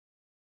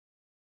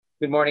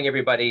Good morning,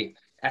 everybody.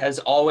 As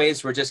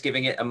always, we're just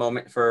giving it a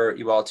moment for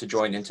you all to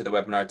join into the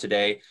webinar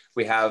today.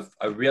 We have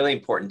a really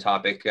important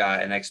topic,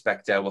 and I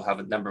expect we'll have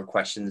a number of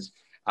questions.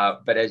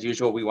 But as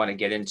usual, we want to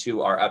get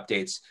into our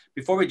updates.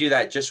 Before we do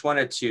that, just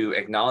wanted to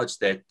acknowledge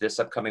that this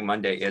upcoming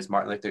Monday is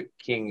Martin Luther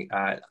King,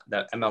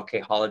 the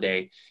MLK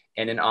holiday.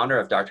 And in honor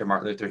of Dr.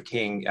 Martin Luther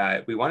King,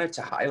 we wanted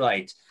to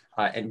highlight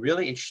a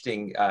really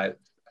interesting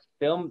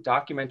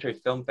documentary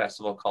film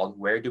festival called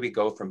Where Do We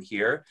Go From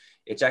Here?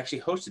 It's actually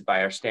hosted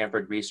by our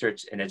Stanford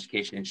Research and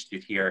Education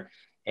Institute here.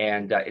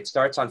 And it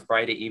starts on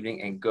Friday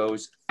evening and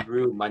goes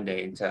through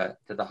Monday into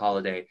the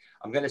holiday.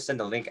 I'm going to send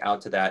a link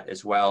out to that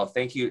as well.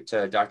 Thank you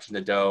to Dr.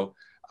 Nadeau,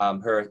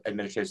 her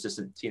administrative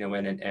assistant, Tina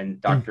Wynn,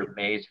 and Dr.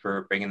 Mays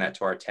for bringing that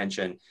to our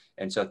attention.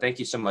 And so thank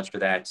you so much for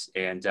that.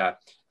 And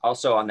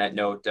also on that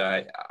note,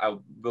 I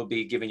will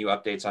be giving you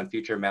updates on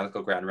future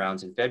medical ground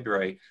rounds in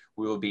February.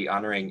 We will be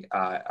honoring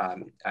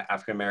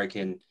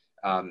African-American,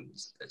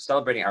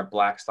 celebrating our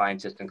Black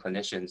scientists and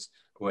clinicians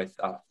with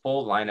a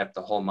full lineup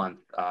the whole month,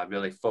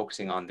 really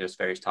focusing on those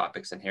various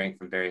topics and hearing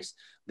from various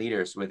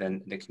leaders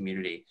within the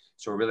community.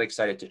 So we're really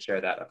excited to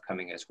share that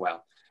upcoming as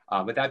well.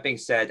 With that being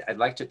said, I'd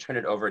like to turn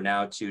it over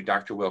now to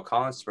Dr. Will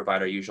Collins to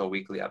provide our usual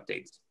weekly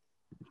updates.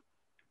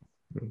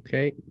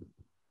 Okay,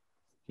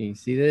 can you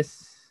see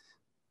this?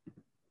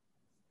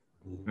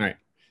 All right,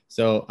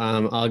 so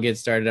I'll get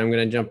started. I'm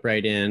going to jump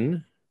right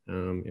in.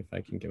 If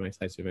I can get my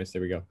slides to this,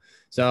 there we go.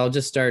 So I'll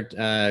just start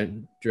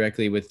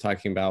directly with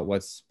talking about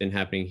what's been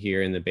happening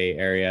here in the Bay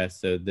Area.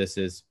 So this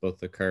is both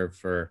the curve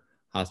for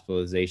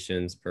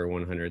hospitalizations per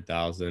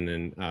 100,000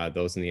 and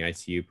those in the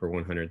ICU per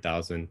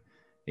 100,000.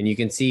 And you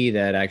can see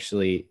that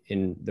actually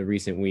in the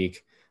recent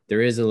week,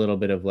 there is a little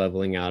bit of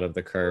leveling out of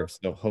the curve.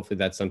 So hopefully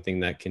that's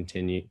something that can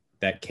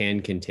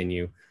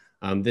continue.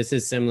 This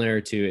is similar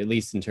to, at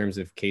least in terms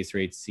of case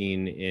rates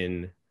seen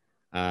in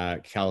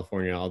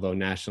California, although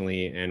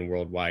nationally and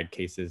worldwide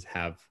cases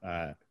have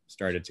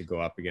started to go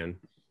up again.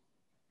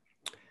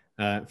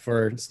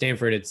 For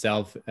Stanford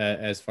itself,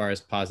 as far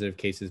as positive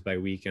cases by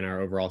week in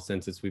our overall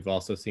census, we've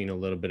also seen a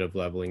little bit of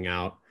leveling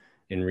out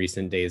in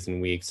recent days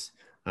and weeks,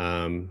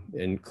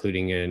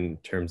 including in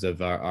terms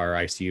of our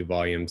ICU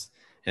volumes.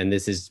 And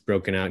this is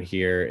broken out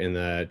here in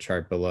the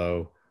chart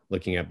below,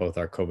 looking at both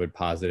our COVID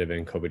positive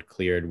and COVID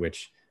cleared,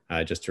 which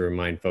just to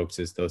remind folks,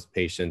 is those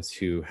patients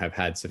who have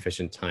had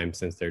sufficient time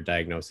since their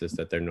diagnosis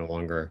that they're no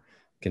longer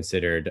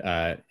considered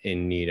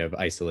in need of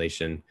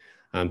isolation.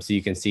 So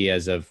you can see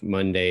as of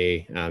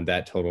Monday,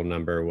 that total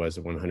number was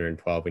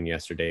 112, and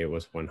yesterday it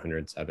was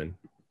 107.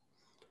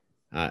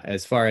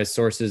 As far as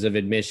sources of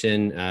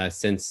admission,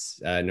 since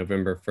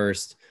November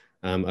 1st,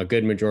 a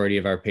good majority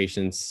of our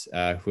patients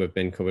who have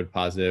been COVID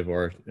positive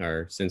or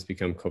are since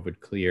become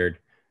COVID cleared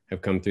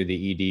have come through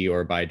the ED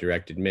or by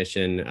direct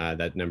admission.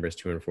 That number is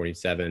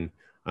 247.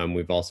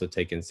 We've also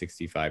taken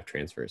 65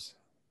 transfers.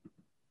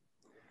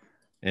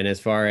 And as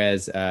far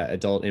as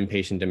adult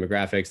inpatient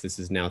demographics, this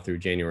is now through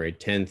January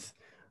 10th.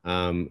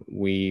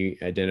 We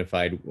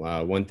identified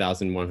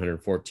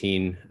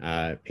 1,114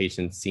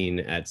 patients seen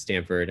at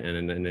Stanford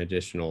and an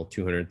additional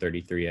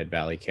 233 at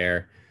Valley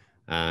Care.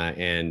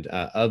 And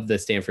of the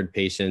Stanford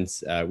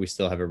patients, we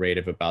still have a rate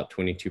of about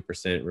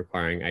 22%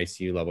 requiring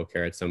ICU level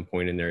care at some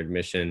point in their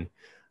admission.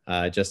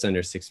 Just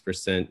under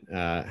 6%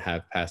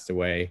 have passed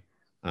away.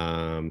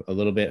 A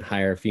little bit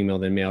higher female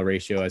than male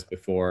ratio as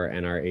before,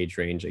 and our age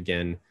range,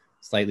 again,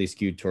 slightly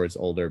skewed towards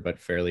older, but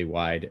fairly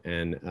wide.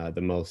 And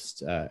the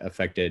most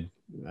affected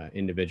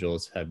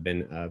individuals have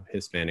been of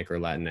Hispanic or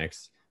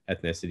Latinx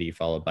ethnicity,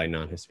 followed by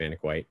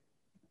non-Hispanic white.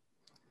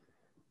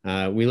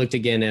 We looked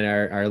again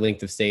at our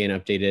length of stay and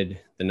updated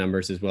the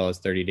numbers as well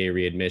as 30-day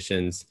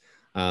readmissions.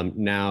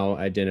 Now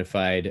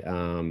identified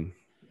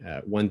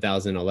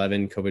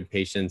 1,011 COVID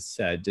patients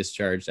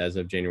discharged as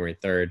of January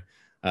 3rd.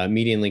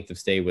 Median length of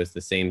stay was the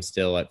same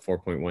still at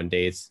 4.1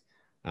 days.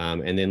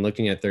 And then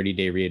looking at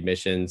 30-day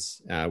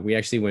readmissions, we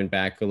actually went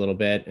back a little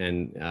bit,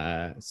 and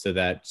so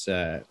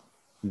that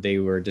they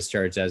were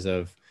discharged as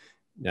of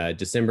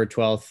December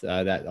 12th.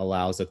 That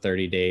allows a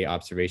 30-day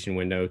observation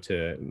window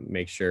to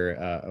make sure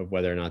of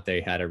whether or not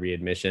they had a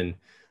readmission.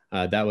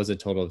 That was a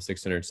total of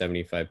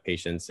 675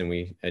 patients, and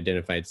we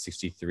identified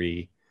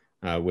 63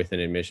 with an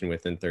admission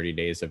within 30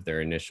 days of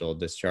their initial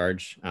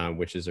discharge,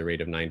 which is a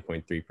rate of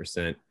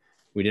 9.3%.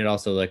 We did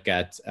also look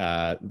at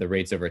the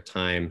rates over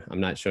time. I'm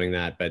not showing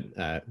that, but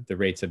the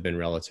rates have been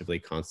relatively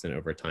constant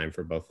over time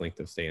for both length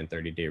of stay and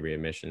 30-day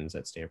readmissions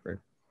at Stanford.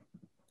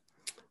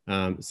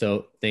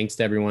 So thanks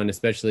to everyone,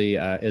 especially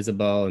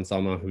Isabel and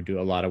Salma, who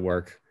do a lot of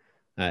work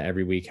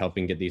every week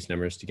helping get these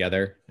numbers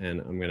together.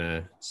 And I'm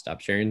gonna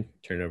stop sharing,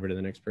 turn it over to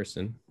the next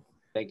person.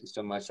 Thank you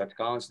so much, Dr.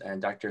 Collins. And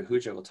Dr.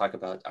 Huja will talk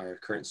about our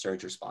current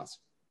surge response.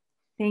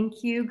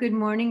 Thank you. Good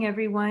morning,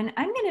 everyone.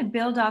 I'm going to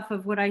build off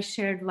of what I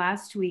shared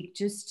last week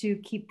just to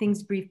keep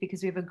things brief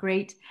because we have a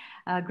great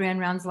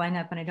Grand Rounds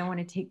lineup and I don't want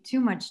to take too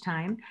much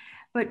time.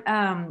 But,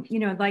 you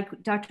know,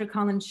 like Dr.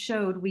 Collins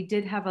showed, we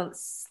did have a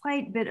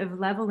slight bit of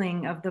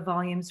leveling of the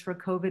volumes for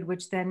COVID,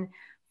 which then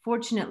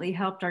fortunately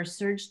helped our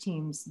surge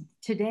teams.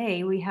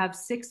 Today, we have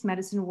 6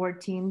 medicine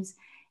ward teams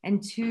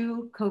and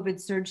 2 COVID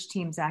surge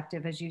teams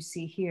active, as you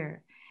see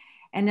here.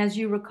 And as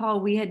you recall,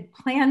 we had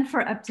planned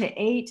for up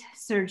to 8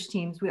 surge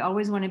teams. We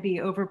always want to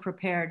be over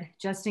prepared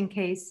just in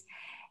case.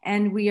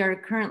 And we are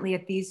currently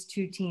at these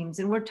 2 teams.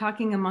 And we're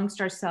talking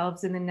amongst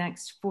ourselves in the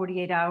next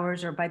 48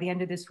 hours or by the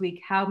end of this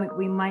week, how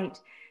we might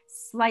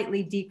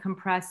slightly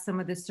decompress some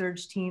of the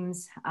surge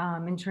teams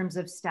in terms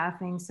of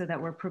staffing so that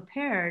we're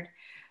prepared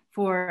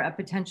for a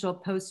potential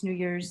post-New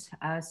Year's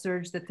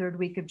surge the 3rd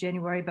week of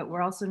January, but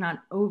we're also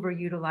not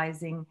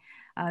overutilizing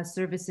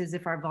services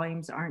if our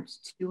volumes aren't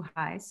too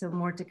high. So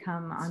more to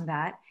come on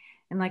that.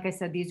 And like I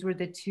said, these were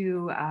the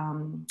 2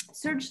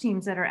 surge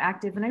teams that are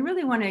active. And I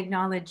really want to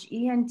acknowledge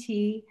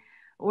ENT,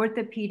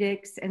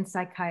 orthopedics, and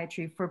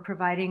psychiatry for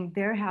providing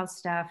their house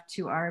staff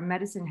to our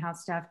medicine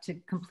house staff to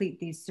complete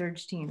these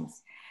surge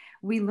teams.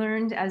 We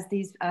learned as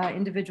these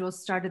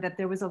individuals started that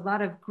there was a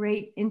lot of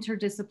great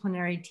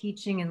interdisciplinary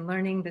teaching and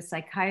learning. The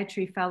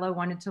psychiatry fellow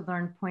wanted to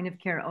learn point of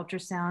care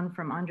ultrasound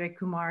from Andre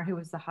Kumar, who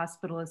was the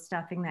hospitalist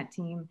staffing that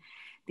team.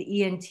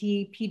 The ENT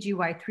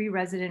PGY3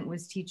 resident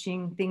was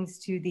teaching things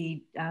to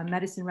the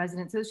medicine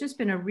residents. So it's just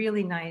been a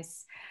really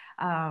nice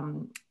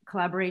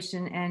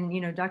collaboration. And,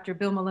 you know, Dr.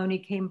 Bill Maloney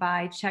came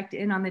by, checked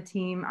in on the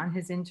team, on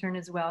his intern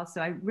as well. So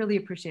I really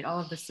appreciate all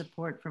of the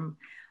support from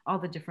all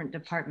the different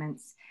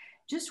departments.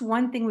 Just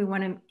one thing we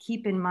want to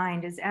keep in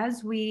mind is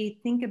as we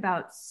think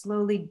about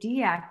slowly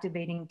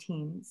deactivating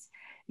teams,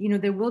 you know,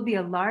 there will be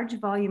a large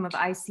volume of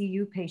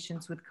ICU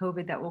patients with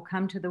COVID that will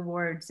come to the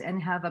wards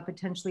and have a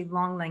potentially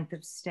long length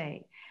of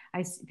stay.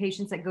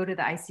 Patients that go to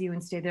the ICU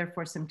and stay there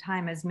for some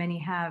time, as many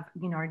have,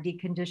 you know, are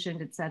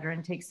deconditioned, et cetera,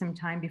 and take some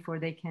time before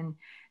they can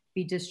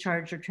be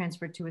discharged or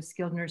transferred to a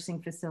skilled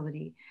nursing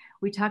facility.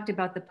 We talked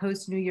about the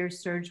post-New Year's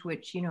surge,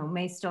 which, you know,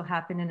 may still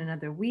happen in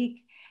another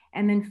week.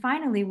 And then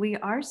finally, we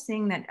are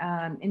seeing that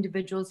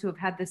individuals who have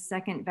had the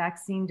 2nd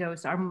vaccine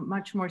dose are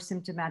much more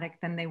symptomatic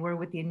than they were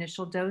with the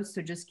initial dose.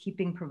 So just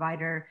keeping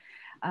provider,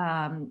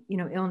 you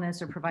know, illness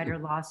or provider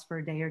loss for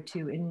a day or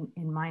 2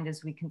 in mind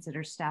as we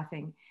consider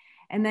staffing.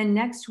 And then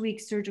next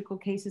week, surgical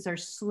cases are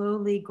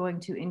slowly going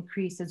to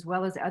increase as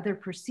well as other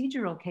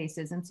procedural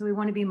cases. And so we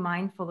want to be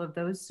mindful of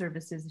those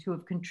services who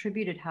have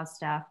contributed house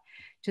staff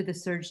to the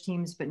surge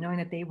teams, but knowing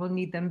that they will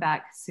need them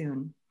back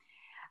soon.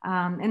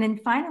 And then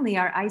finally,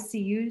 our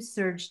ICU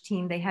surge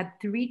team, they had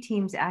 3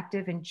 teams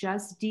active and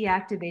just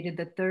deactivated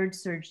the 3rd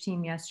surge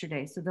team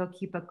yesterday. So they'll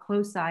keep a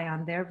close eye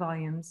on their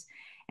volumes.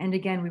 And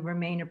again, we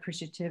remain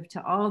appreciative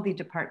to all the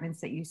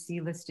departments that you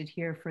see listed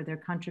here for their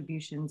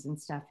contributions in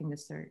staffing the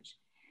surge.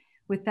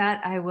 With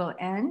that, I will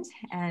end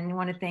and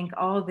want to thank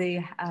all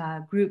the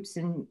groups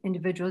and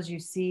individuals you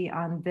see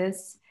on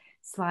this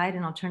slide,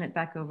 and I'll turn it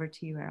back over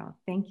to you, Errol.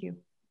 Thank you.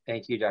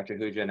 Thank you, Dr.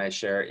 Huja, and I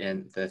share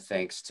in the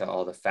thanks to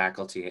all the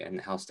faculty and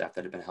health staff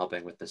that have been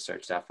helping with the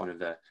surge staff. One of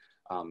the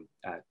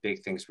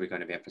big things we're going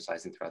to be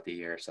emphasizing throughout the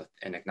year, so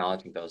and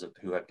acknowledging those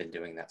who have been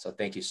doing that. So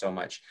thank you so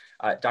much.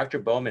 Dr.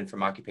 Bowman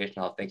from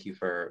Occupational Health, thank you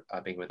for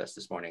being with us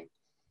this morning.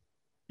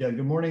 Yeah,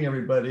 good morning,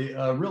 everybody.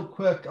 Real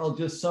quick, I'll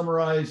just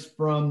summarize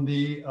from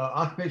the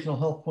occupational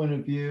health point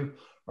of view.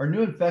 Our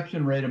new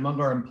infection rate among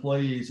our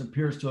employees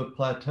appears to have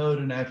plateaued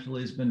and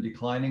actually has been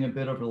declining a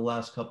bit over the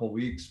last couple of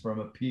weeks from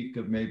a peak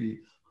of maybe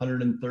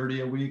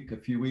 130 a week a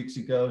few weeks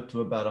ago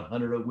to about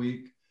 100 a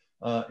week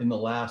in the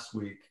last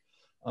week.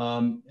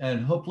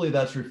 And hopefully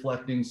that's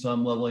reflecting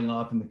some leveling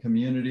off in the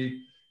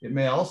community. It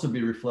may also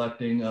be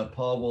reflecting,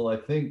 Paul will, I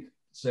think,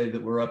 say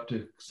that we're up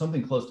to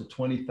something close to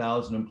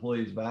 20,000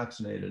 employees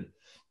vaccinated.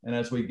 And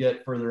as we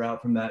get further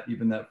out from that,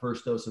 even that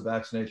first dose of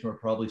vaccination, we're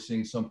probably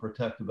seeing some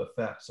protective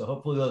effect. So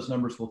hopefully those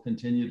numbers will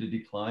continue to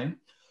decline.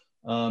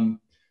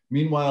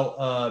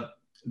 Meanwhile,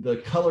 the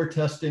color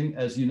testing,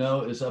 as you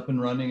know, is up and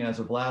running as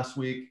of last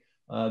week.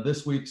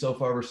 This week, so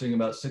far, we're seeing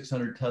about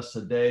 600 tests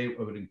a day.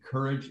 I would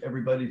encourage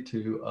everybody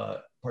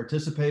to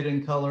participate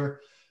in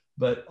color,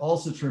 but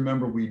also to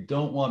remember, we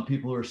don't want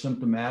people who are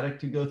symptomatic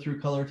to go through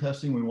color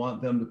testing. We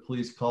want them to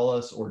please call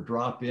us or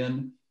drop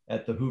in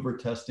at the Hoover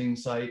testing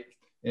site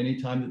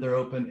anytime that they're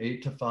open,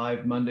 8 to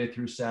 5, Monday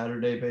through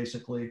Saturday,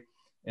 basically.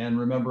 And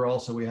remember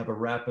also, we have a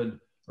rapid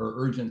or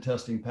urgent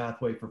testing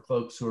pathway for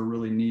folks who are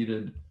really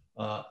needed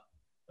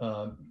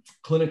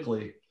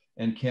clinically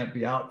and can't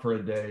be out for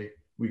a day.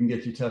 We can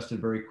get you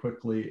tested very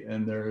quickly.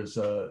 And there's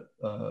a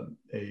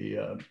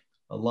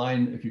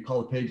line, if you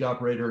call the page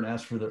operator and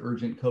ask for the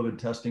urgent COVID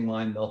testing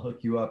line, they'll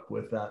hook you up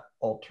with that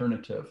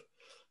alternative.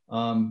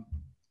 I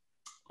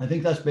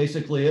think that's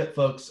basically it,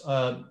 folks.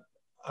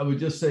 I would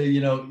just say,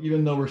 you know,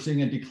 even though we're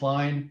seeing a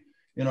decline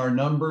in our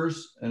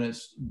numbers, and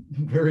it's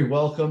very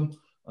welcome,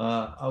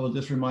 I will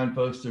just remind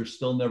folks there's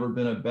still never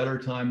been a better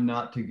time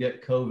not to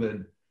get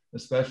COVID,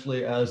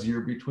 especially as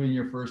you're between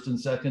your first and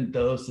second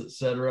dose, et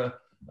cetera.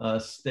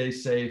 Stay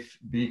safe,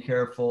 be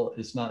careful.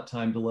 It's not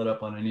time to let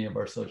up on any of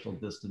our social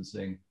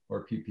distancing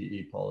or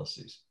PPE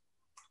policies.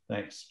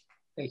 Thanks.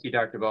 Thank you,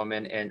 Dr.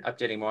 Bowman. And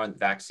updating more on the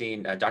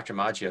vaccine, Dr.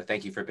 Maggio,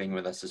 thank you for being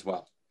with us as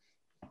well.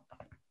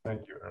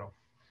 Thank you, Errol.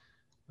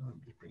 I'm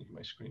just bringing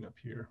my screen up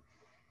here.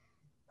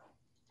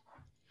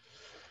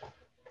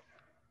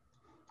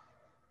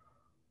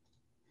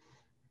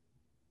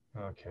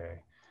 Okay.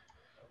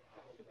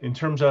 In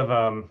terms of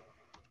an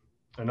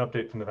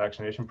update from the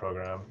vaccination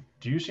program,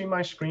 do you see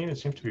my screen? It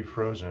seems to be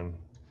frozen.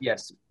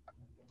 Yes,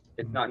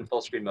 it's not in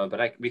full screen mode,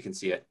 but we can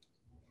see it.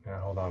 Yeah,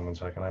 hold on 1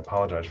 second. I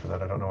apologize for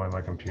that. I don't know why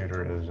my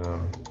computer is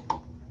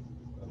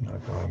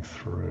not going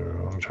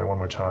through. Let me try one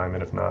more time,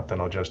 and if not,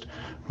 then I'll just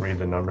read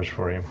the numbers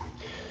for you.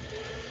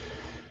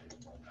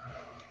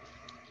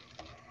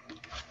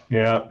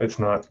 Yeah, it's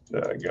not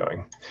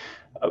going.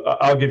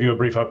 I'll give you a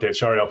brief update.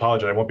 Sorry, I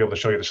apologize. I won't be able to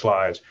show you the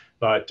slides,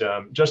 but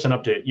just an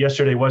update.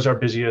 Yesterday was our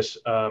busiest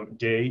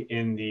day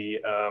in the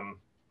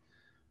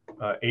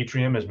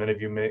atrium, as many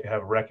of you may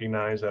have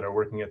recognized that are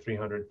working at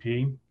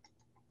 300p.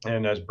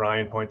 And as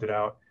Brian pointed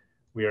out,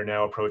 we are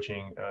now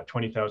approaching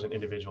 20,000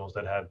 individuals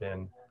that have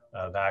been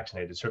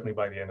vaccinated. Certainly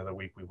by the end of the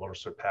week, we will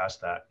surpass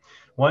that.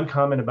 One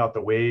comment about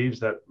the waves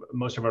that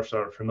most of us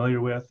are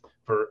familiar with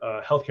for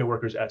healthcare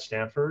workers at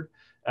Stanford.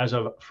 As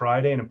of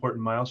Friday, an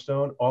important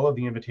milestone, all of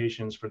the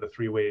invitations for the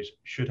 3 waves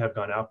should have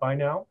gone out by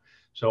now.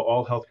 So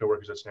all healthcare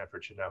workers at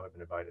Stanford should now have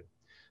been invited.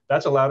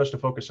 That's allowed us to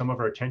focus some of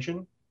our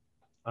attention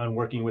on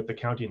working with the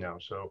county now.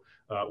 So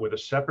with a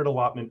separate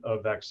allotment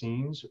of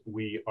vaccines,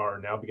 we are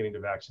now beginning to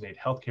vaccinate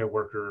healthcare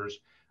workers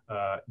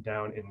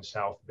down in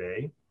South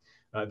Bay.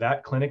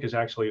 That clinic is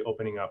actually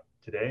opening up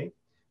today.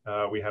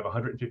 We have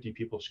 150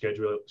 people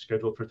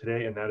scheduled for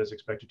today, and that is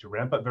expected to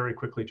ramp up very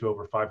quickly to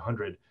over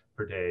 500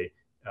 per day,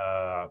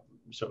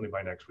 certainly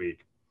by next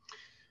week.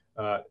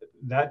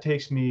 That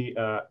takes me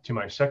to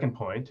my second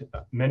point.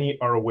 Many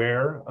are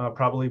aware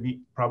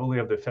probably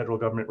of the federal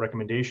government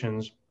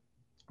recommendations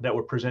that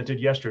were presented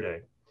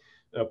yesterday.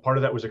 Part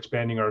of that was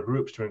expanding our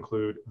groups to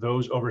include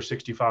those over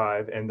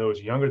 65 and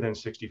those younger than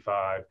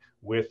 65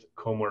 with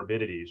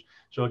comorbidities.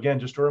 So again,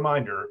 just a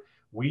reminder,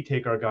 we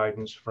take our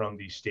guidance from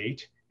the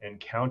state and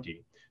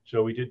county.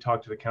 So we did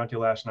talk to the county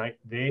last night.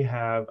 They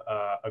have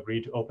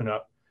agreed to open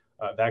up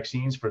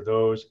vaccines for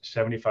those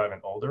 75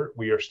 and older.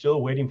 We are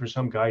still waiting for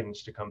some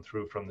guidance to come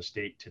through from the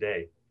state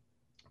today.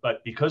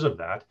 But because of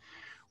that,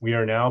 we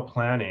are now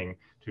planning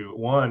to,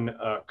 one,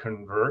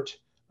 convert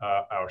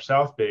our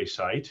South Bay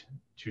site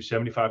to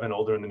 75 and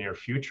older in the near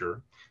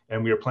future.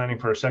 And we are planning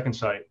for a second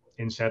site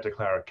in Santa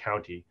Clara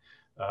County.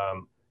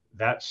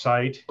 That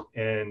site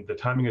and the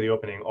timing of the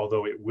opening,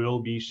 although it will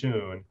be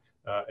soon,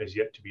 is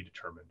yet to be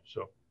determined.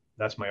 So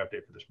that's my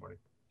update for this morning.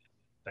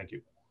 Thank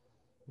you.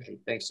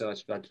 Thanks so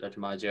much, Dr.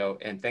 Maggio,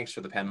 and thanks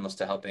for the panelists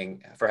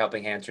for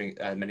helping answering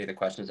many of the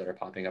questions that are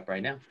popping up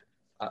right now.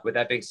 With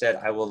that being said,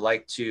 I would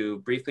like to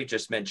briefly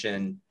just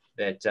mention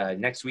that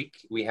next week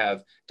we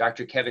have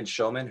Dr. Kevin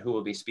Shulman, who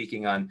will be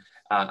speaking on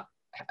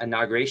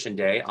Inauguration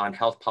Day on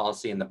health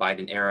policy in the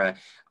Biden era.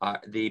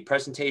 The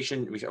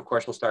presentation, of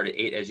course, will start at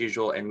 8 as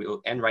usual, and we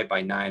will end right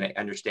by 9. I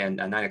understand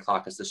 9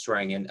 o'clock is the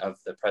swearing in of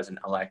the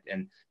president-elect,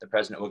 and the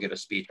president will give a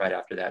speech right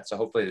after that. So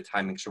hopefully the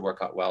timing should work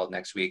out well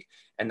next week.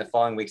 And the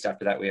following weeks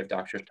after that, we have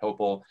Dr.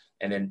 Topol,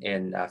 and then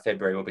in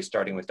February, we'll be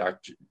starting with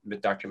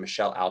Dr.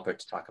 Michelle Alpert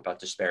to talk about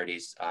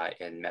disparities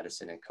in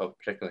medicine, and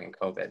particularly in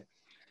COVID.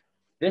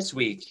 This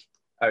week,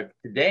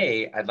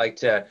 today, I'd like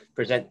to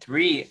present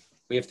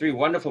we have 3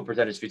 wonderful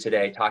presenters for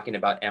today talking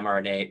about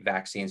mRNA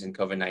vaccines and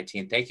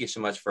COVID-19. Thank you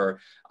so much for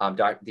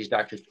these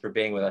doctors for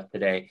being with us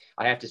today.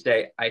 I have to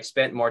say, I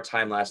spent more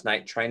time last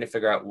night trying to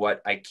figure out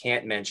what I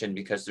can't mention,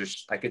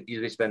 because I could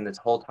easily spend this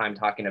whole time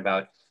talking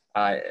about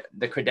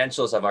the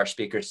credentials of our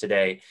speakers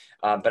today.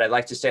 But I'd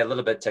like to say a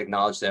little bit to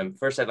acknowledge them.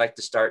 First, I'd like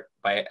to start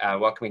by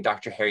welcoming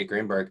Dr. Harry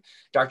Greenberg.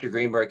 Dr.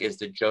 Greenberg is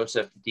the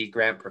Joseph D.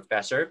 Grant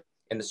Professor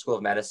in the School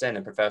of Medicine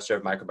and Professor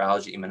of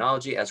Microbiology,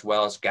 Immunology, as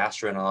well as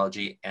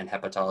Gastroenterology and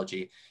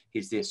Hepatology.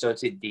 He's the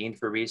Associate Dean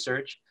for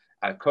Research,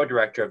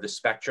 co-director of the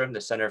Spectrum, the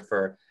Center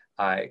for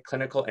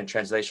Clinical and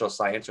Translational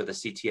Science, or the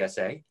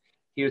CTSA.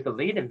 He was the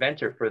lead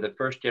inventor for the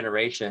first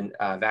generation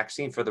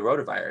vaccine for the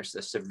rotavirus,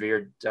 a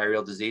severe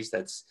diarrheal disease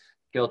that's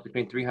killed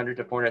between 300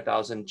 to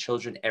 400,000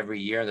 children every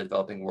year in the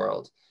developing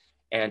world.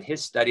 And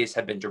his studies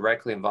have been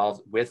directly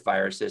involved with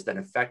viruses that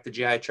infect the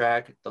GI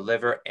tract, the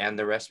liver, and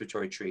the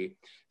respiratory tree.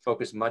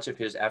 Focused much of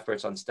his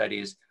efforts on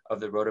studies of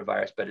the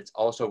rotavirus, but it's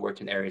also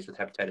worked in areas with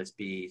hepatitis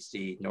B,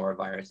 C,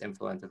 norovirus,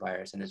 influenza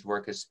virus, and his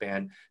work has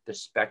spanned the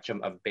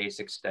spectrum of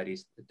basic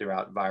studies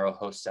throughout viral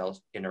host cell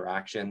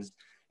interactions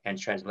and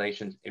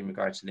translations in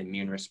regards to the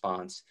immune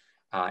response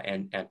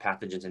and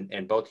pathogens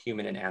in both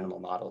human and animal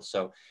models.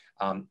 So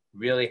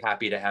really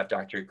happy to have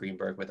Dr.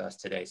 Greenberg with us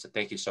today. So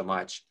thank you so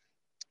much.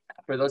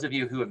 For those of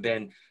you who have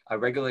been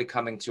regularly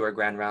coming to our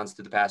grand rounds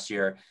through the past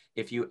year,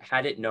 if you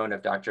hadn't known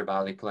of Dr.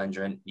 Bali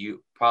Pulendran,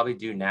 you probably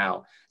do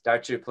now.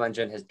 Dr.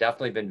 Pulendran has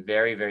definitely been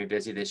very, very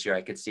busy this year.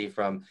 I could see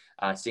from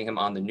seeing him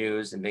on the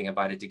news and being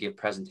invited to give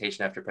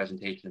presentation after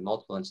presentation in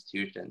multiple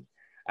institutions.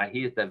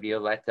 He is the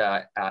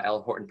Violetta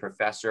L. Horton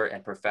Professor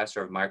and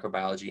Professor of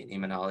Microbiology and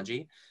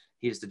Immunology.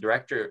 He's the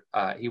director,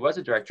 he was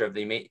a director of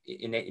the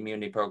Innate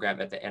Immunity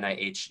Program at the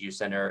NIH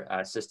Center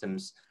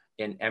Systems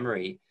in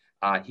Emory.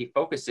 He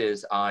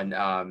focuses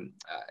on,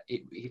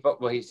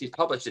 he's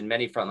published in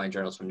many frontline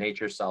journals from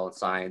Nature, Solid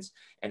Science,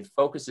 and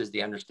focuses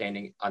the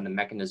understanding on the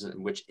mechanism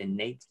in which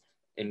innate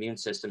immune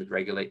systems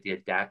regulate the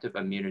adaptive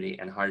immunity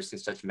and harnessing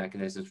such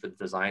mechanisms for the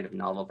design of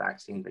novel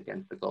vaccines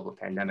against the global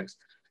pandemics.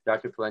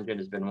 Dr. Pulendran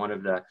has been one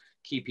of the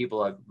key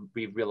people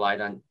we've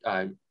relied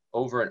on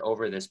over and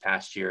over this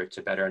past year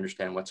to better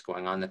understand what's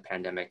going on in the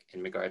pandemic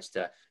in regards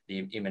to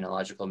the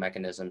immunological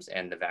mechanisms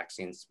and the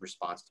vaccine's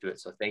response to it.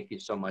 So thank you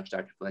so much,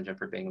 Dr. Pulendran,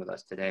 for being with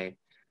us today.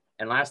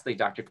 And lastly,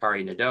 Dr.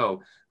 Kari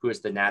Nadeau, who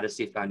is the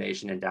Naddisy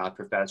Foundation Endowed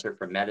Professor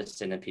for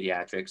Medicine and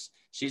Pediatrics.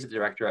 She's the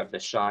director of the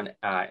Sean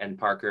and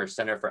Parker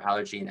Center for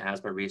Allergy and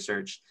Asthma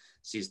Research.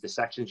 She's the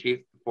section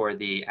chief for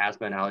the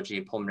Asthma and Allergy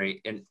and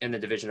Pulmonary in the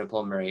Division of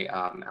Pulmonary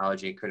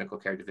Allergy and Critical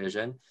Care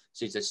Division.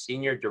 She's a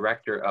senior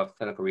director of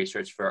clinical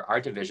research for our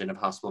division of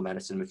hospital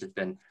medicine, which has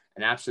been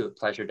an absolute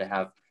pleasure to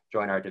have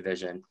join our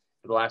division.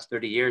 For the last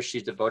 30 years,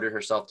 she's devoted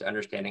herself to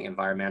understanding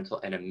environmental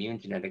and immune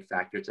genetic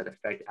factors that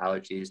affect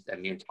allergies,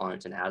 immune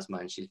tolerance, and asthma.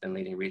 And she's been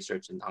leading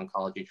research in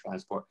oncology,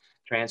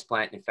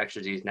 transplant,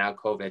 infectious disease, now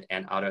COVID,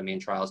 and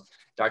autoimmune trials.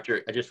 I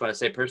just want to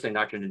say personally,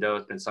 Dr. Nadeau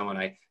has been someone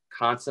I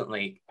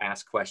constantly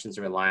ask questions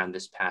and rely on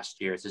this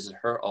past year. This is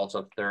her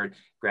also third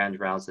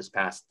grand rounds this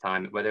past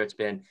time, whether it's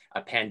been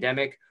a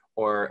pandemic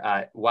or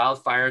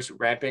wildfires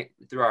ramping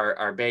through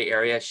our Bay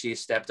Area. She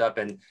stepped up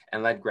and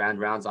led grand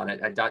rounds on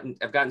it. I've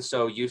gotten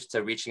so used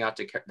to reaching out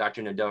to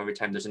Dr. Nadeau every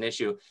time there's an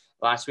issue.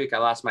 Last week, I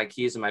lost my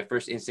keys and my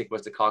first instinct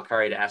was to call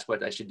Kari to ask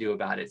what I should do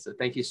about it. So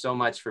thank you so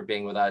much for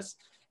being with us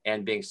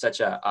and being such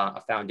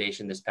a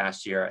foundation this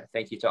past year.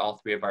 Thank you to all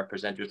three of our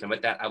presenters. And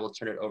with that, I will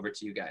turn it over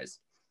to you guys.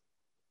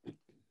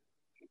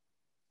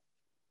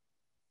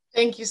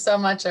 Thank you so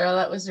much, Errol.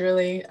 That was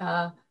really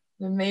an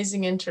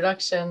amazing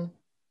introduction.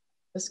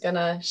 Just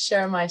gonna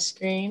share my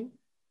screen.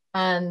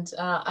 And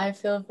I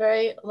feel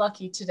very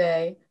lucky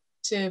today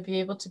to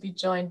be able to be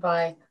joined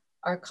by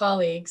our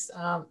colleagues,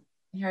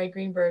 Harry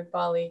Greenberg,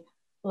 Bali,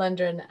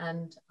 Pulendran,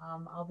 and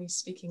I'll be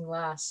speaking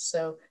last.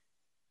 So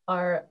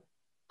our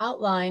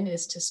outline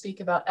is to speak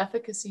about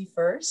efficacy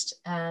first,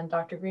 and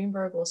Dr.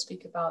 Greenberg will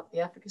speak about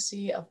the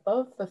efficacy of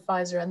both the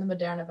Pfizer and the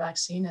Moderna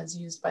vaccine as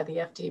used by the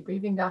FDA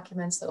briefing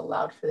documents that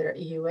allowed for their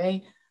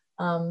EUA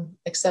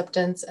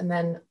acceptance. And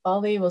then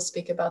Bali will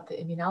speak about the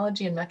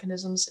immunology and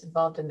mechanisms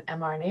involved in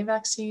mRNA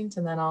vaccines.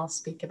 And then I'll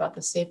speak about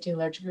the safety and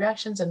allergic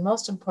reactions. And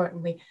most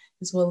importantly,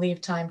 is we'll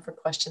leave time for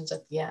questions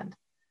at the end.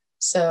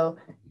 So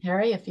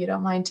Harry, if you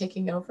don't mind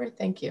taking over,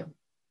 thank you.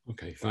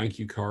 Okay, thank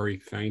you, Kari.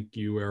 Thank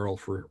you, Errol,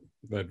 for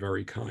that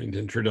very kind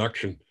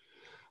introduction.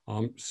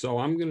 So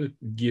I'm going to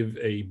give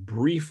a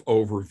brief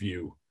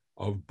overview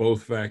of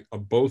both of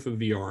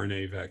the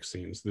RNA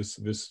vaccines. This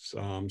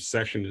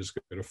session is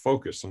going to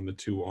focus on the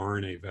two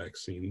RNA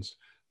vaccines,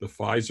 the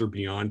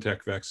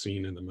Pfizer-BioNTech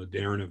vaccine and the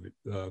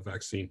Moderna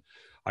vaccine.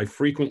 I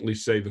frequently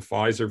say the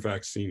Pfizer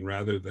vaccine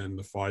rather than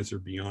the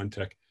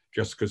Pfizer-BioNTech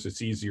just because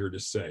it's easier to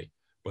say.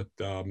 But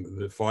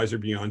the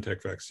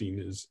Pfizer-BioNTech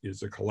vaccine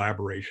is a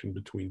collaboration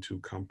between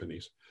two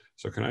companies.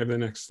 So can I have the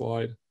next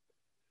slide?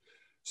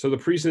 So the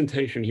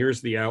presentation, here's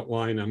the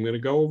outline. I'm going to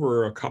go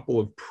over a couple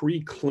of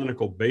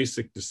preclinical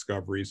basic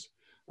discoveries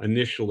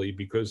initially,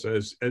 because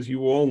as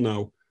you all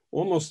know,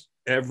 almost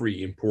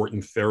every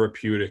important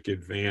therapeutic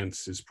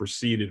advance is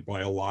preceded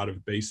by a lot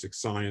of basic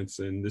science.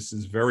 And this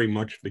is very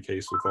much the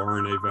case with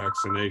RNA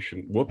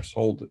vaccination. Whoops,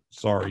 hold it,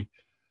 sorry.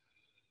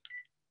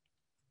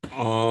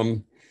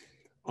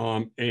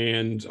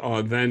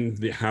 Then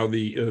how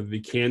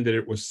the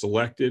candidate was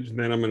selected.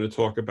 Then I'm going to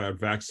talk about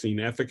vaccine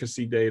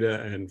efficacy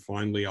data. And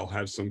finally, I'll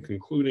have some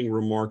concluding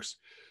remarks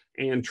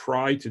and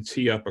try to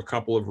tee up a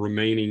couple of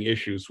remaining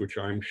issues, which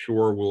I'm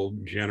sure will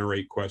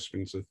generate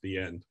questions at the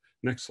end.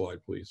 Next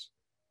slide, please.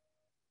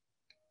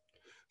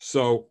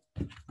 So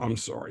I'm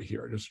sorry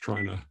here, just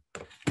trying to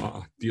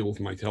deal with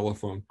my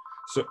telephone.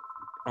 So,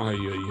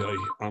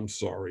 I'm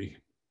sorry.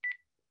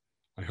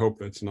 I hope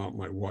that's not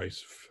my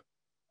wife.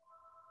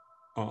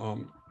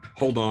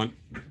 Hold on.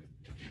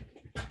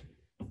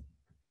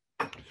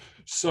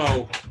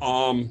 So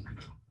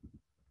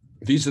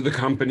these are the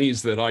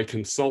companies that I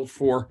consult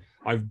for.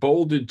 I've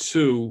bolded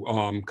two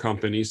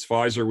companies,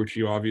 Pfizer, which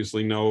you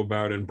obviously know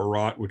about, and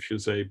Bharat, which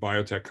is a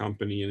biotech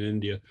company in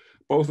India,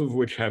 both of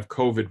which have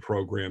COVID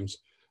programs.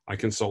 I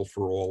consult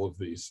for all of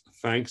these.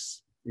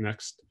 Thanks.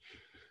 Next.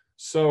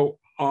 So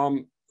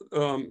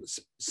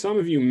some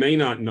of you may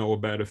not know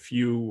about a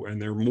few,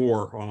 and there are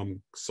more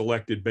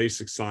selected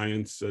basic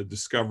science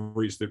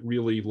discoveries that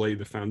really lay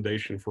the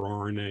foundation for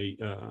RNA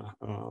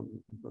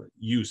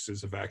use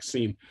as a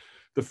vaccine.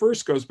 The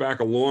first goes back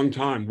a long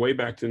time, way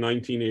back to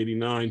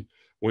 1989,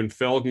 when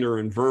Feldner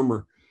and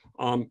Vermeer,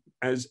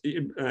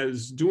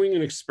 as doing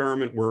an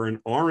experiment where an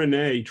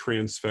RNA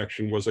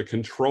transfection was a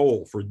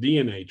control for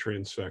DNA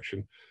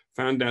transfection,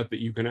 found out that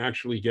you can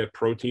actually get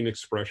protein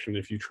expression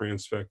if you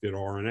transfected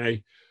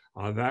RNA.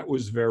 That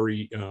was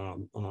very,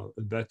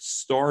 that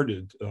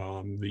started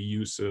the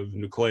use of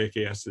nucleic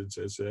acids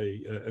as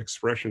a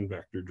expression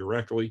vector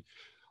directly.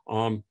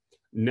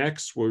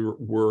 Next were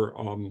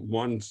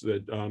ones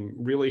that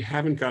really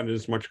haven't gotten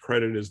as much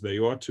credit as they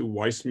ought to.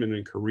 Weissman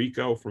and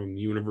Carrico from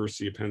the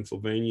University of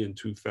Pennsylvania in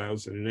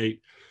 2008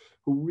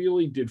 who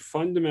really did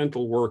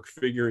fundamental work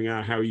figuring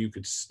out how you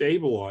could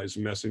stabilize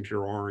messenger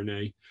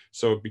RNA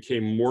so it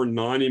became more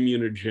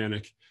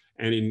non-immunogenic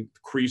and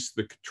increased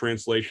the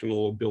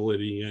translational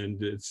ability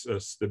and its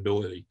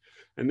stability.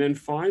 And then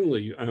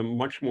finally,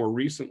 much more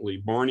recently,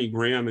 Barney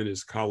Graham and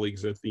his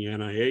colleagues at the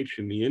NIH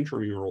in the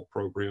intramural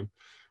program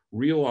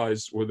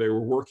realized, where they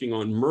were working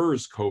on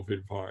MERS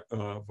COVID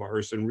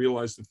virus, and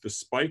realized that the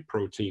spike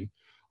protein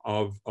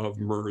of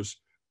MERS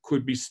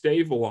could be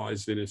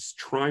stabilized in its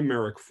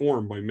trimeric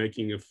form by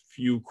making a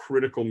few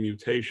critical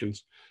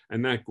mutations,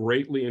 and that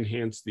greatly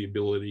enhanced the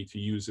ability to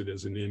use it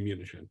as an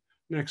immunogen.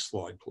 Next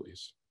slide,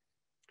 please.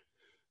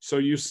 So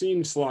you've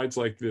seen slides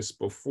like this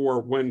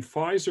before. When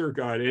Pfizer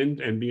got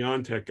in and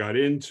BioNTech got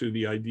into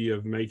the idea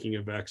of making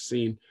a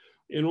vaccine,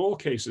 in all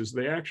cases,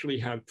 they actually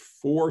had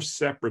 4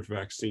 separate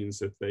vaccines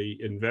that they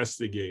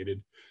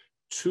investigated.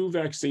 2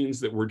 vaccines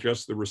that were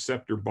just the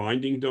receptor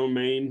binding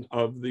domain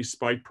of the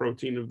spike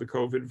protein of the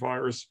COVID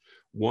virus,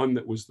 1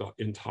 that was the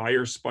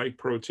entire spike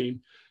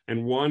protein,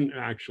 and 1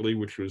 actually,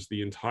 which was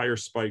the entire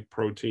spike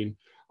protein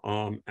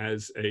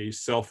as a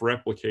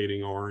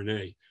self-replicating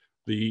RNA.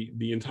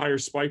 The entire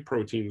spike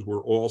proteins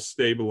were all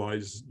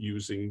stabilized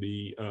using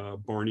the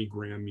Barney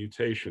Graham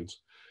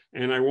mutations.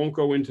 And I won't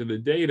go into the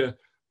data,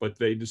 but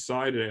they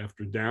decided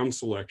after down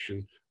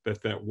selection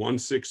that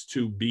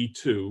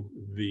 162B2,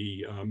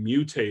 the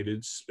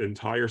mutated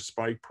entire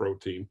spike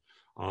protein,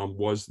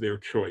 was their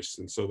choice.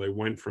 And so they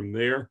went from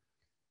there.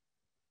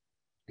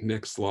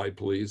 Next slide,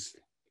 please.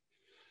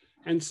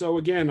 And so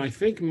again, I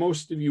think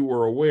most of you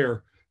are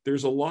aware,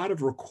 there's a lot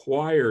of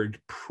required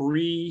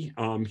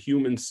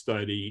pre-human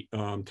study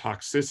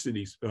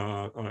toxicity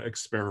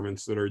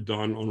experiments that are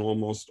done on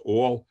almost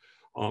all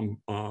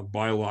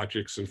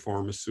biologics and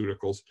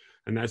pharmaceuticals.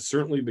 And that's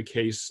certainly the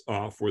case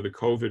for the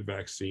COVID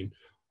vaccine.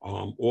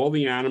 All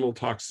the animal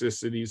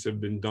toxicities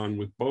have been done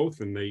with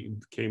both, and they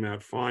came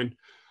out fine,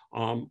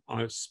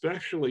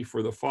 especially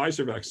for the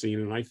Pfizer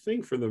vaccine, and I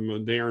think for the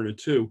Moderna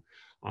too.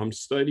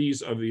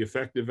 Studies of the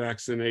effective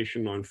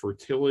vaccination on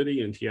fertility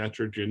and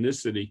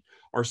iatrogenicity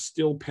are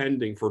still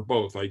pending for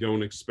both. I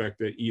don't expect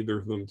that either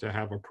of them to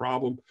have a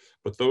problem,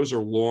 but those are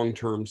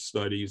long-term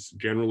studies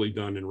generally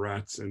done in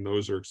rats, and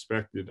those are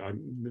expected.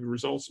 The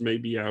results may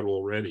be out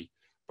already,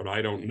 but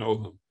I don't know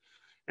them.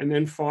 And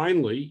then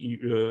finally,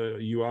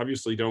 you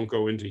obviously don't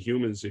go into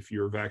humans if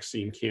your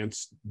vaccine can't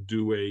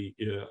do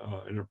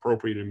an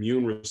appropriate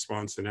immune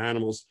response in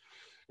animals.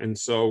 And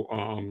so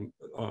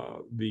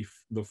the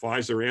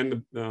Pfizer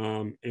and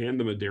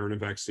the Moderna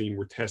vaccine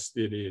were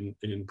tested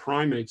in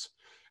primates.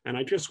 And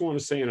I just want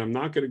to say, and I'm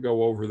not going to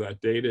go over that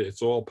data,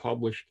 it's all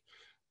published,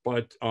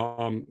 but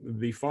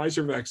the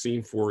Pfizer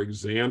vaccine, for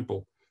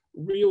example,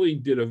 really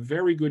did a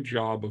very good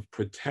job of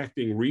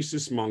protecting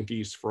rhesus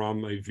monkeys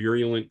from a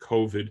virulent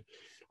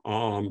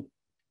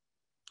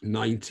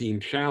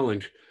COVID-19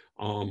 challenge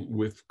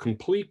with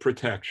complete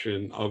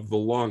protection of the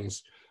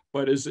lungs.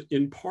 But as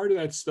in part of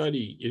that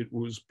study, it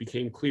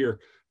became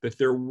clear that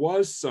there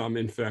was some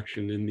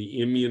infection in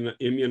the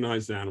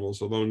immunized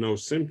animals, although no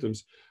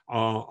symptoms,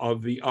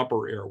 of the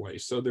upper airway.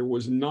 So there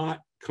was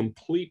not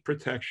complete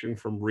protection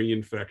from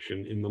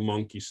reinfection in the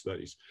monkey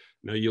studies.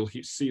 Now you'll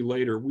see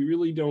later, we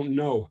really don't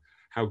know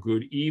how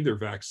good either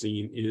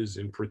vaccine is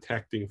in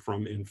protecting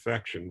from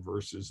infection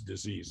versus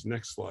disease.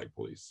 Next slide,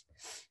 please.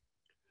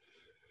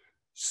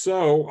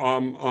 So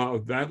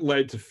that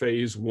led to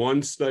phase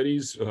 1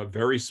 studies,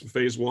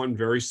 phase 1,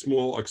 very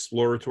small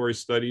exploratory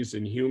studies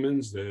in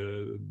humans.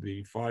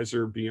 The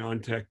Pfizer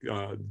BioNTech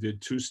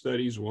did 2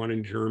 studies, 1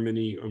 in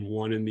Germany and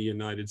 1 in the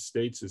United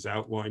States, is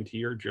outlined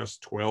here,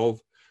 just 12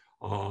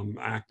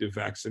 active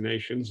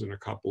vaccinations and a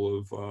couple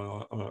of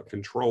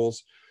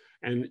controls.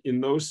 And in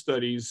those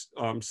studies,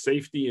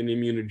 safety and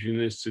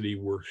immunogenicity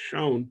were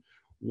shown.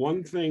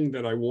 One thing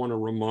that I want to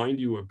remind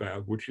you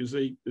about, which is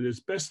as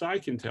best I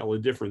can tell, a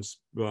difference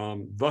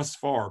thus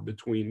far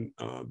between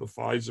the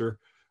Pfizer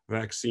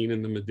vaccine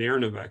and the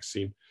Moderna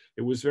vaccine.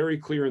 It was very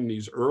clear in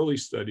these early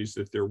studies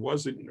that there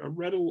was a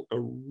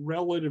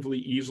relatively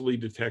easily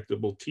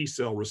detectable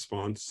T-cell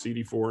response,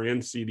 CD4 and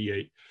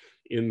CD8,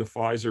 in the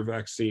Pfizer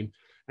vaccine.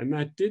 And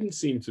that didn't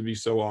seem to be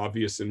so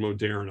obvious in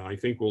Moderna. I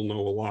think we'll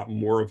know a lot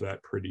more of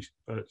that pretty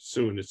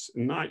soon. It's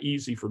not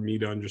easy for me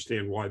to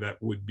understand why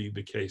that would be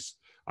the case.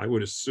 I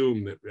would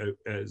assume that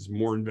as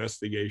more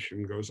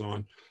investigation goes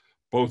on,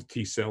 both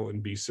T-cell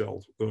and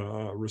B-cell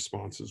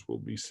responses will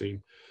be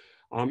seen.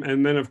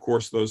 And then, of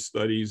course, those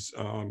studies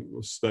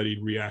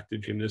studied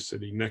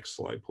reactogenicity. Next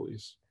slide,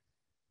 please.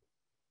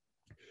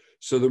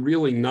 So the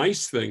really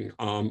nice thing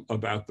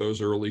about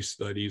those early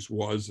studies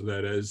was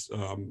that as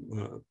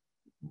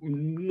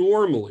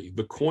normally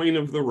the coin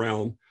of the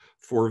realm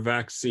for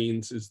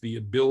vaccines is the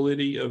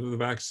ability of the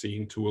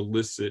vaccine to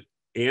elicit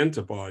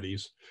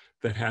antibodies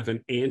that have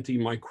an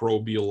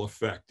antimicrobial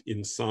effect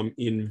in some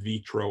in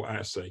vitro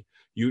assay,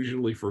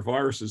 usually for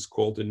viruses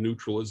called a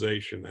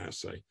neutralization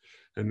assay.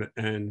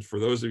 And for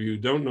those of you who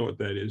don't know what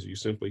that is, you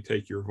simply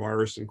take your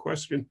virus in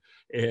question,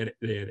 add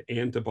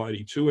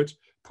antibody to it,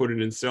 put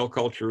it in cell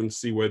culture and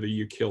see whether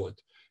you kill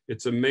it.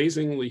 It's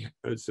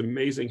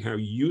amazing how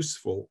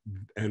useful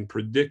and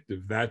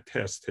predictive that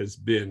test has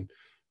been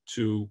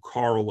to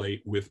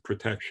correlate with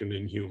protection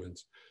in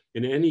humans.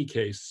 In any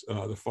case,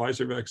 the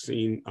Pfizer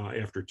vaccine,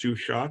 after 2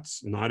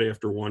 shots, not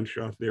after 1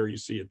 shot there, you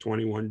see at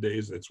 21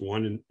 days, that's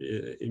 1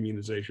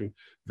 immunization,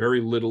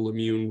 very little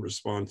immune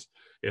response.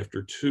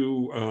 After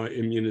 2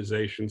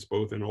 immunizations,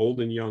 both in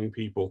old and young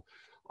people,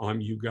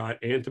 you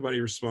got antibody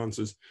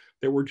responses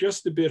that were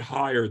just a bit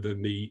higher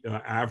than the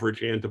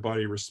average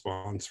antibody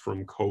response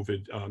from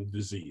COVID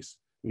disease.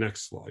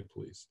 Next slide,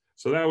 please.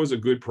 So that was a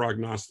good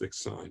prognostic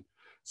sign.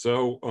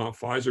 So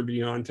Pfizer,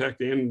 BioNTech,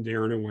 and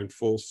Moderna went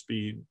full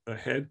speed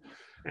ahead.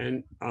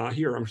 And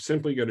here, I'm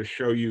simply going to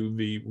show you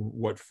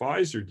what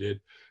Pfizer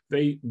did.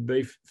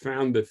 They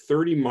found that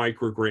 30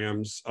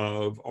 micrograms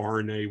of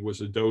RNA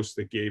was a dose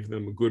that gave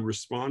them a good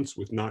response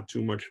with not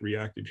too much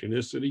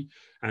reactogenicity.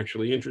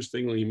 Actually,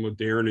 interestingly,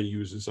 Moderna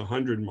uses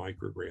 100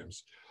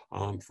 micrograms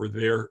for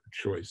their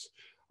choice.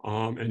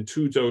 And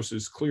 2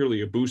 doses,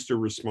 clearly a booster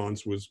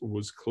response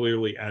was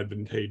clearly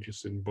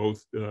advantageous in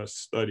both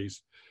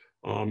studies.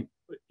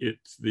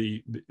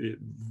 The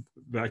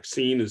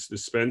vaccine is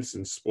dispensed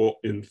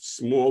in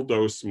small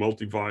dose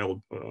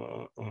multi-vial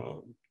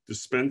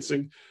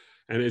dispensing.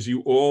 And as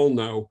you all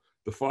know,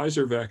 the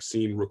Pfizer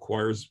vaccine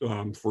requires,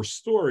 for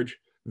storage,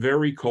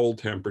 very cold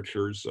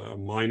temperatures,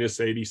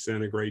 -80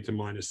 centigrade to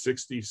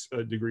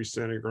 -60 degrees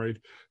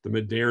centigrade. The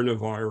Moderna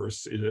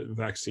virus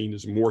vaccine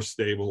is more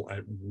stable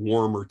at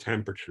warmer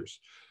temperatures.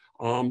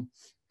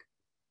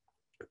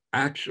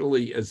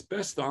 Actually, as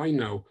best I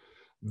know,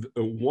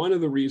 one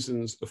of the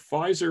reasons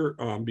Pfizer,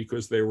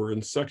 because they were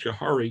in such a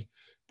hurry,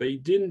 they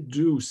didn't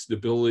do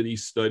stability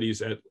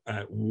studies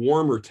at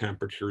warmer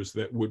temperatures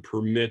that would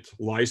permit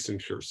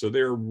licensure. So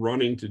they're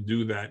running to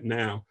do that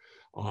now.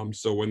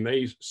 So when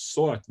they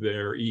sought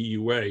their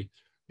EUA,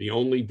 the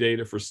only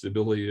data for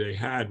stability they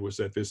had was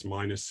at this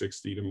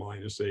 -60 to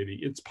 -80.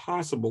 It's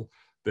possible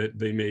that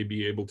they may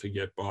be able to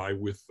get by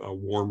with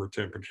warmer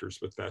temperatures,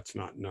 but that's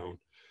not known.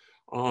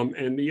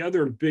 And the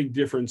other big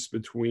difference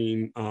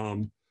between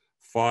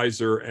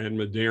Pfizer and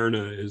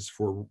Moderna is,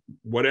 for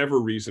whatever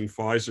reason,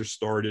 Pfizer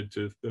started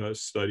to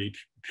study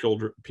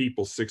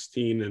people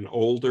 16 and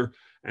older,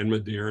 and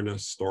Moderna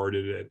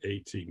started at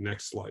 18.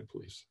 Next slide,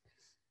 please.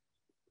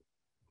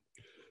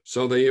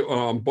 So they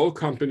both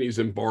companies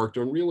embarked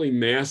on really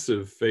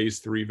massive phase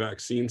 3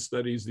 vaccine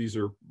studies. These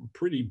are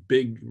pretty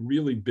big,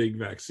 really big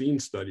vaccine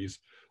studies,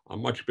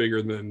 much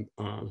bigger than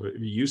it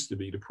used to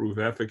be, to prove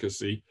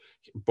efficacy.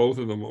 Both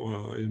of them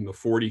in the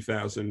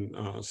 40,000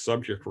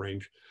 subject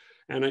range.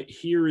 And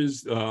here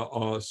is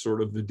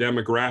sort of the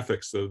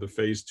demographics of the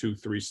phase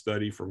 2/3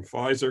 study from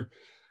Pfizer.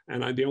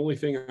 And the only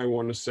thing I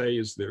want to say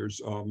is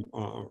there's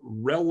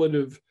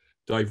relative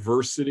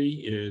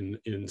diversity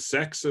in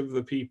sex of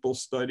the people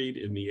studied,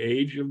 in the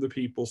age of the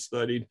people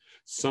studied,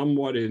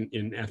 somewhat in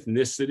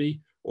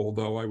ethnicity,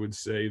 although I would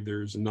say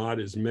there's not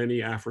as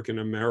many African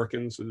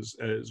Americans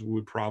as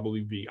would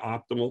probably be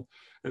optimal.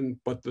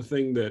 But the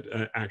thing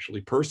that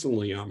actually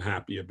personally I'm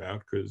happy about,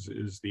 because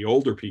is the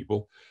older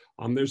people,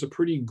 there's a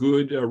pretty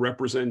good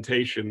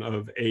representation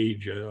of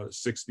age,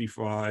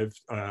 65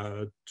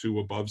 to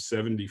above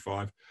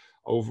 75,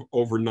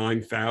 over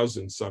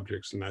 9,000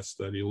 subjects in that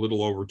study, a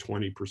little over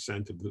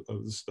 20% of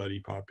the study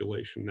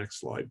population. Next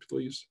slide,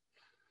 please.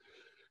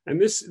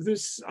 And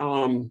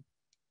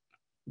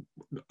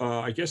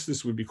I guess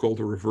this would be called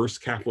a reverse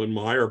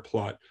Kaplan-Meier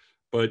plot,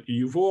 but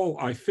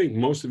I think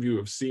most of you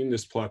have seen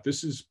this plot.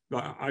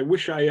 I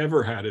wish I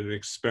ever had an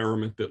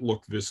experiment that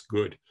looked this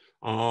good.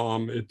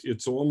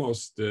 It's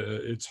almost,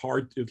 it's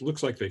hard, it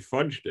looks like they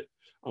fudged it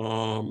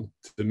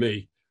to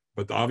me,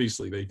 but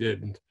obviously they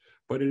didn't.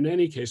 But in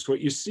any case, what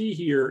you see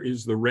here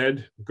is the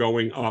red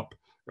going up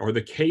are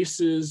the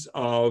cases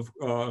of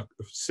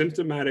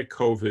symptomatic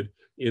COVID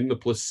in the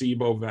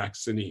placebo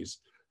vaccinees.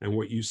 And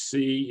what you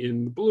see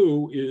in the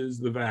blue is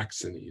the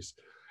vaccinees.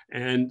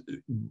 And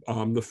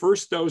the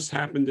first dose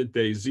happened at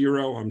day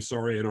 0. I'm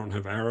sorry, I don't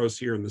have arrows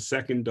here. And the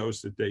second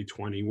dose at day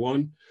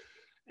 21.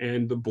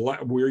 And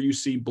where you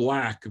see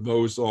black,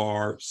 those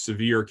are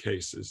severe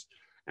cases.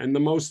 And the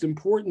most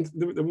important,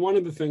 one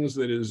of the things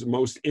that is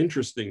most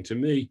interesting to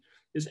me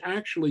is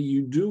actually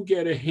you do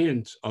get a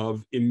hint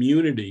of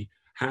immunity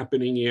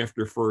happening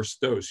after first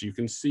dose. You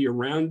can see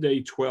around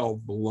day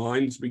 12, the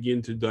lines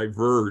begin to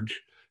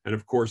diverge. And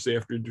of course,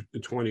 after the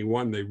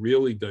 21, they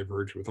really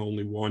diverge with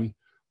only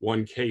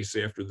one case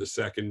after the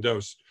second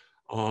dose.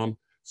 And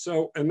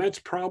that's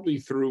probably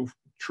true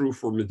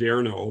for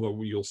Moderna,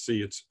 although you'll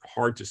see it's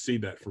hard to see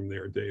that from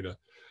their data.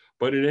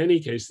 But in any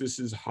case, this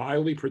is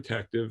highly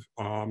protective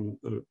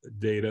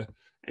data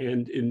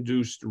and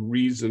induced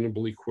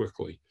reasonably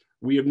quickly.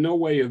 We have no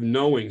way of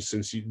knowing,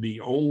 since the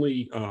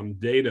only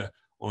data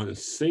on a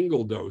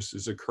single dose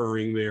is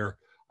occurring there,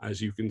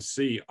 as you can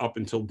see, up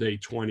until day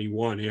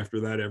 21. After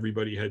that,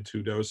 everybody had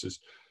 2 doses.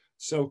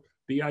 So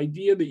the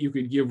idea that you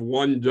could give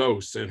 1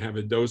 dose and have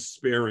a dose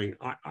sparing,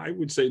 I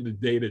would say the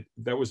data,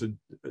 that was,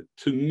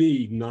 to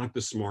me, not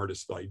the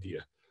smartest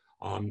idea.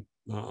 But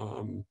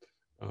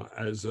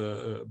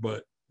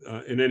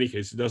in any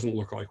case, it doesn't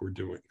look like we're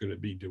going to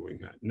be doing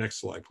that. Next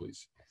slide,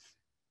 please.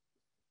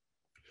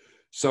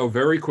 So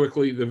very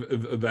quickly,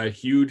 that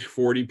huge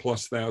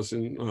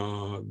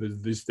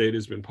 40,000+, this data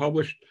has been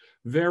published.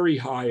 Very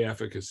high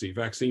efficacy,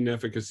 vaccine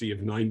efficacy of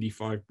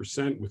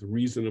 95% with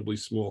reasonably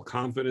small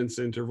confidence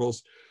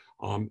intervals.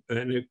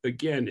 And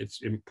again,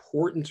 it's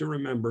important to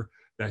remember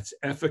that's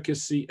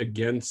efficacy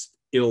against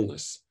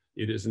illness.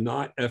 It is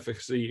not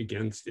efficacy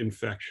against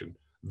infection.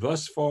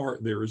 Thus far,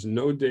 there is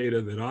no data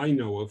that I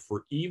know of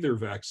for either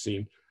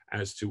vaccine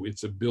as to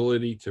its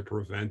ability to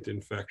prevent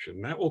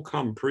infection. That will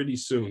come pretty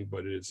soon,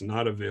 but it's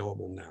not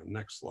available now.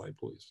 Next slide,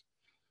 please.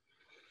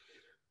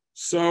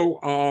 So,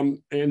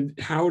 and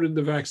how did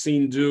the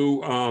vaccine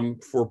do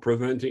for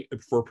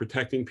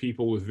protecting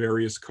people with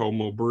various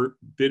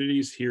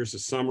comorbidities? Here's a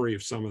summary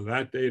of some of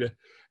that data.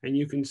 And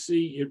you can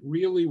see it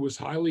really was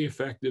highly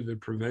effective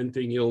at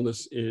preventing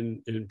illness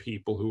in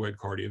people who had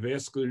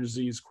cardiovascular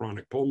disease,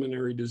 chronic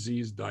pulmonary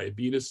disease,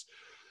 diabetes,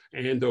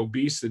 and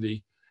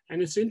obesity. And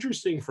it's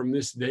interesting from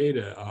this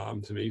data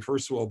to me,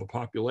 first of all, the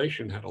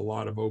population had a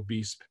lot of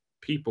obese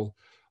people,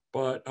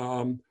 but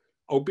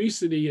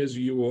obesity, as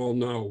you all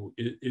know,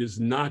 is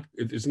not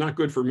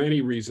good for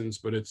many reasons,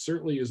 but it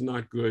certainly is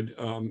not good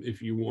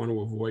if you want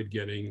to avoid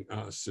getting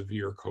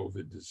severe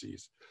COVID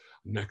disease.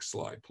 Next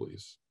slide,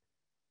 please.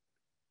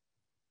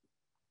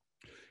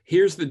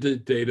 Here's the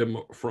data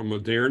from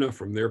Moderna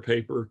from their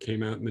paper,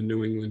 came out in the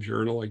New England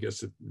Journal, I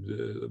guess a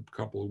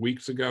couple of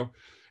weeks ago,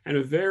 and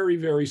a very,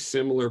 very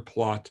similar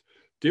plot.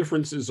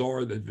 Differences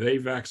are that they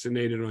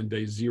vaccinated on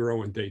day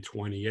 0 and day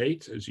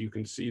 28, as you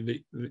can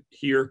see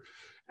here.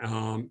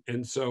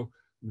 And so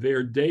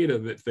their data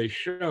that they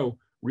show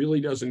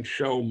really doesn't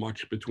show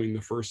much between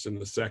the first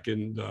and the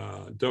second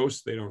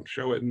dose. They don't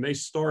show it. And they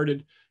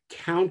started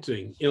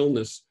counting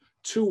illness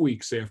 2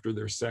 weeks after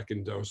their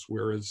second dose,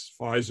 whereas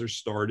Pfizer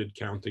started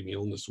counting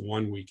illness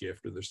 1 week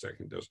after their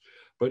second dose.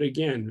 But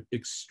again,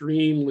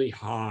 extremely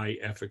high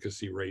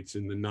efficacy rates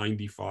in the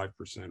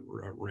 95%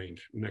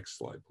 range. Next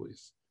slide,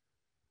 please.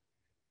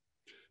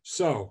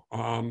 So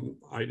I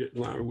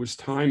was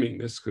timing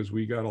this because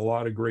we got a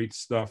lot of great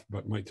stuff,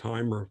 but my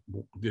timer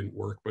didn't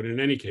work. But in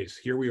any case,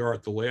 here we are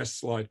at the last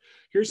slide.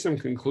 Here's some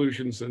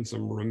conclusions and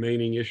some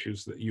remaining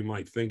issues that you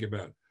might think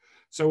about.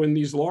 So in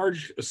these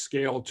large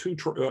scale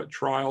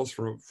trials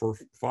for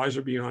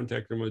Pfizer,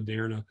 BioNTech, and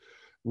Moderna,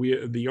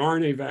 the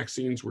RNA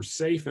vaccines were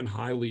safe and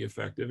highly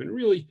effective. And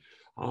really,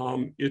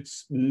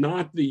 it's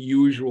not the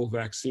usual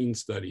vaccine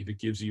study that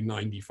gives you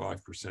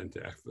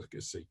 95%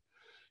 efficacy.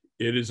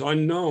 It is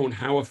unknown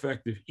how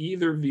effective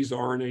either of these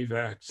RNA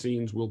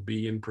vaccines will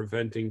be in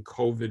preventing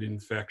COVID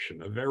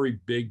infection, a very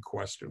big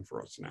question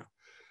for us now.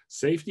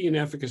 Safety and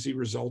efficacy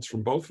results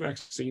from both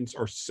vaccines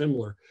are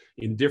similar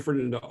in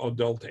different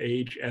adult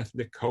age,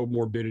 ethnic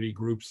comorbidity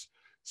groups.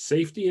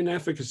 Safety and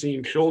efficacy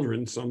in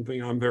children,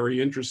 something I'm very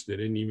interested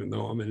in, even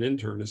though I'm an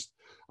internist,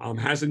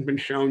 hasn't been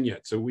shown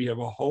yet. So we have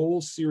a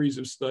whole series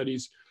of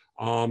studies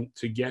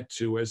to get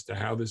to as to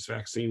how this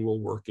vaccine will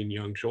work in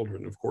young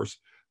children. Of course,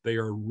 they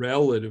are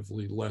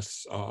relatively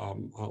less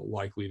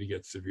likely to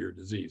get severe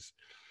disease.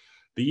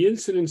 The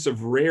incidence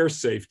of rare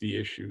safety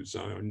issues,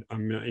 I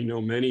know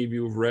many of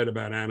you have read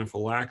about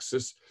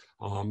anaphylaxis.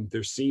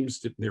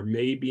 There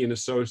may be an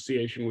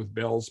association with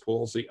Bell's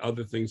palsy,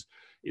 other things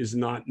is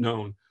not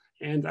known.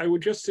 And I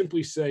would just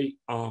simply say,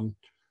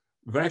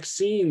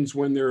 vaccines,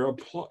 when they're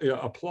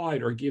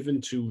applied, are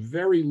given to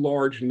very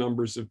large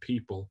numbers of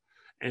people.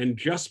 And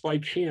just by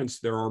chance,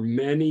 there are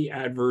many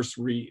adverse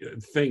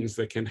things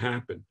that can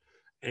happen.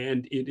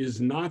 And it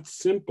is not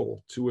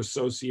simple to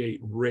associate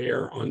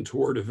rare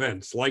untoward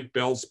events like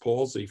Bell's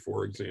palsy,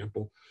 for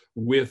example,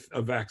 with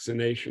a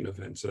vaccination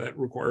event. So that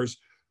requires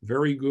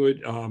very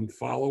good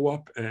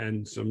follow-up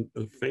and some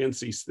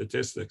fancy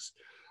statistics.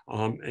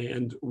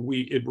 And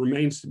it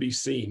remains to be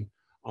seen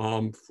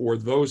for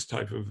those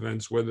type of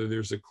events, whether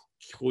there's a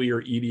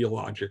clear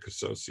etiologic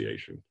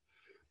association.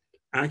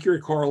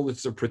 Accurate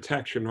correlates of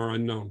protection are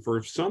unknown.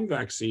 For some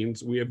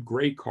vaccines, we have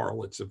great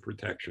correlates of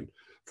protection.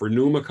 For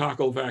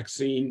pneumococcal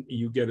vaccine,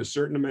 you get a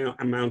certain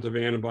amount of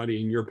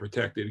antibody and you're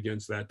protected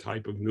against that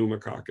type of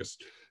pneumococcus.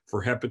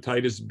 For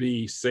hepatitis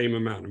B, same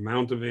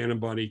amount of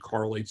antibody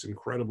correlates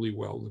incredibly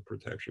well with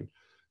protection.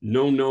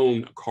 No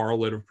known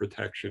correlate of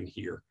protection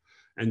here.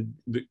 And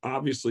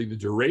obviously the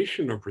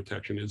duration of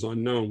protection is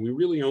unknown. We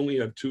really only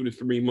have 2 to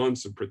 3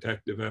 months of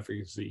protective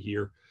efficacy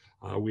here.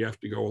 We have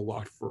to go a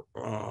lot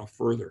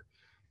further.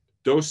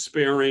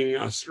 Dose-sparing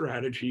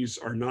strategies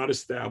are not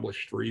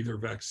established for either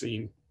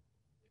vaccine,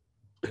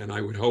 and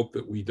I would hope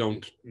that we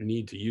don't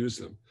need to use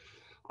them.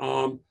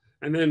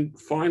 And then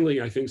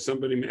finally, I think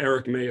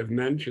Eric may have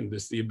mentioned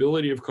this, the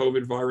ability of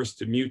COVID virus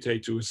to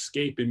mutate to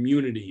escape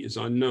immunity is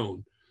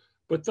unknown.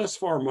 But thus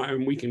far,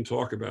 and we can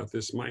talk about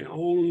this, my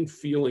own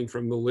feeling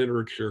from the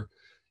literature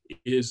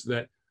is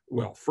that,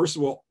 well, first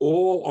of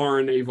all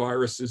RNA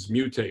viruses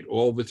mutate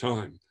all the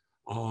time.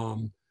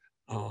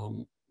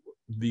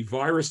 The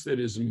virus that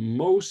is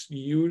most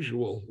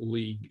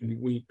usually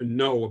we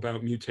know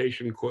about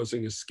mutation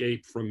causing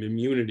escape from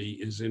immunity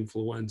is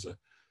influenza.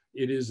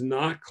 it is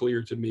not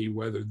clear to me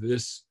whether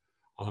this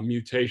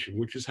mutation,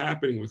 which is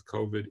happening with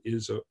COVID,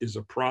 is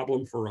a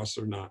problem for us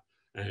or not.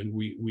 And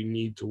we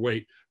need to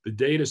wait. The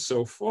data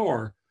so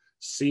far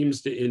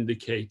seems to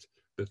indicate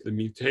that the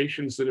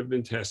mutations that have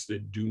been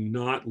tested do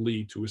not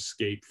lead to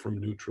escape from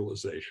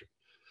neutralization.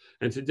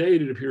 And to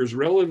date, it appears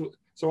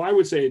so I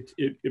would say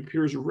it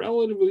appears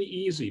relatively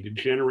easy to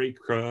generate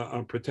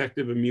a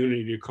protective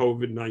immunity to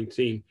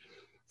COVID-19.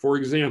 For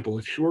example,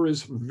 it sure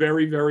is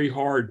very, very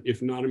hard,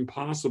 if not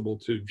impossible,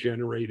 to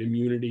generate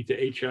immunity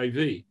to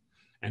HIV.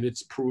 And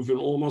it's proven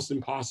almost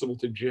impossible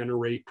to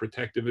generate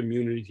protective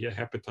immunity to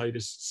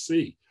hepatitis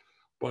C.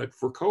 But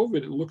for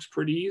COVID, it looks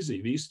pretty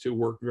easy. These two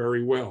work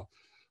very well.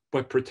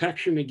 But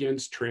protection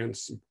against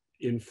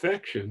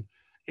infection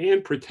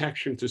and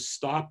protection to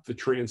stop the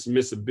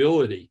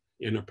transmissibility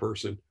in a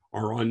person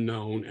are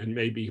unknown and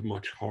may be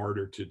much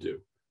harder to do.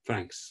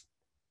 Thanks.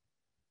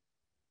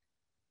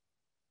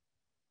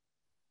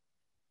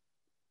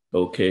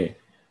 Okay.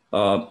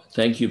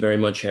 Thank you very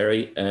much,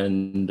 Harry.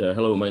 And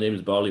hello, my name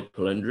is Bali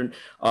Pulendran.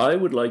 I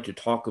would like to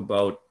talk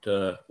about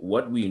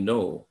what we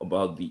know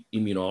about the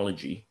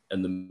immunology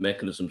and the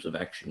mechanisms of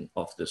action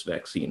of this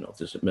vaccine, of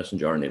this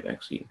messenger RNA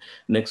vaccine.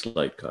 Next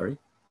slide, Kari.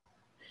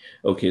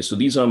 Okay, so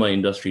these are my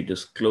industry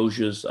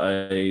disclosures.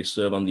 I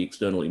serve on the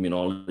external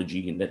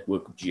immunology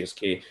network of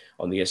GSK,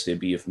 on the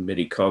SAB of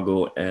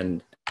Medicago,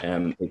 and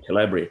am a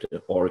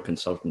collaborator or a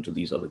consultant to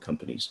these other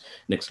companies.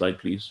 Next slide,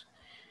 please.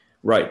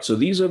 Right, so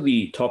these are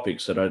the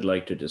topics that I'd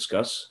like to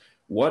discuss.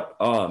 What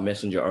are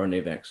messenger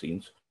RNA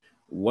vaccines?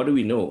 What do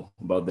we know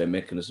about their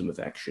mechanism of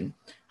action?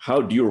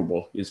 How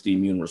durable is the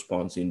immune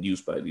response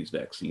induced by these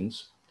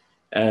vaccines?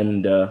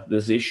 And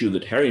this issue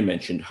that Harry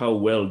mentioned, how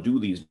well do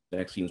these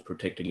vaccines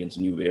protect against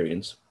new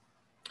variants?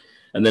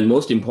 And then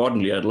most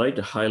importantly, I'd like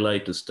to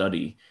highlight a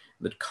study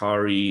that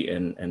Kari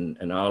and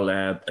our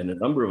lab and a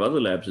number of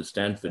other labs at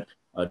Stanford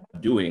are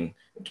doing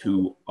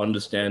to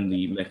understand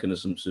the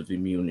mechanisms of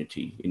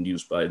immunity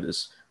induced by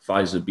this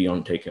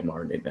Pfizer-BioNTech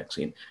mRNA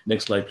vaccine.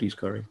 Next slide, please,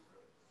 Kari.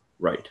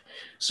 Right.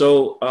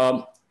 So,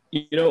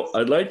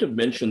 I'd like to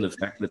mention the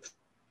fact that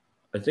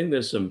I think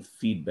there's some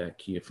feedback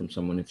here from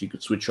someone. If you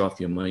could switch off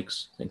your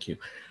mics, thank you.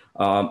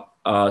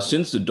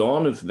 Since the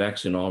dawn of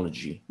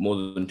vaccinology, more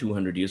than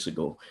 200 years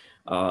ago,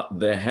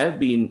 there have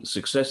been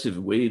successive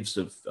waves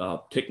of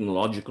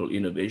technological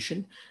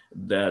innovation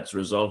that's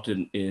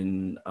resulted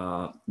in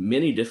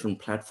many different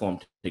platform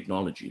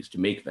technologies to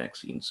make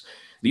vaccines.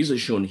 These are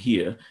shown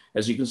here.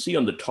 As you can see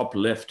on the top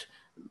left,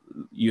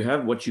 you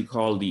have what you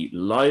call the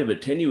live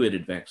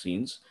attenuated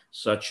vaccines,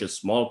 such as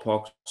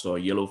smallpox or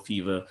yellow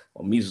fever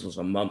or measles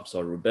or mumps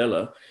or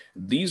rubella.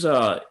 These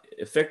are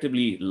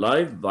effectively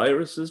live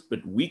viruses,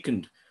 but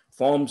weakened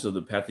forms of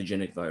the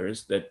pathogenic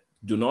virus that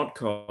do not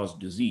cause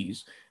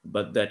disease,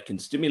 but that can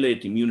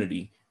stimulate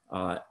immunity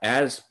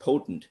as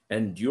potent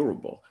and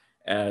durable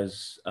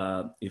as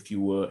if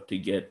you were to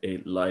get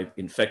a live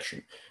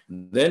infection.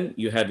 Then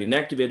you have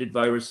inactivated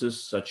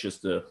viruses, such as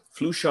the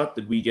flu shot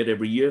that we get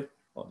every year,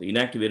 or the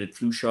inactivated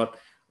flu shot.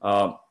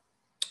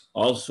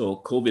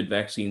 Also, COVID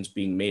vaccines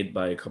being made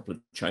by a couple of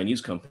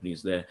Chinese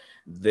companies there,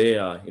 they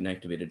are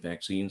inactivated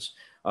vaccines.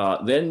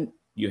 Then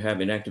you have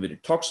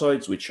inactivated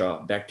toxoids, which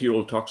are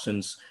bacterial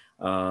toxins.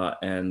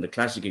 And the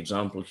classic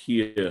example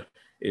here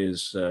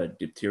is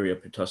diphtheria,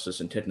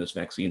 pertussis, and tetanus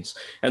vaccines,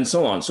 and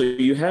so on. So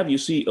you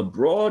see a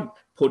broad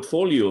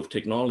portfolio of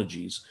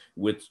technologies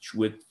with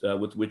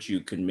which you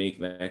can make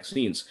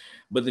vaccines.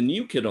 But the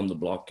new kid on the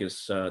block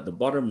is the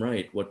bottom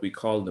right, what we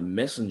call the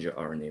messenger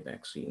RNA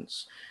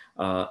vaccines.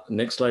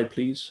 Next slide,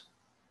 please.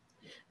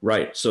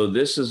 Right, so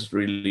this is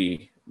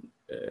really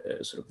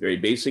sort of very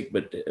basic,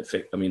 but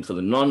I mean, for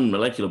the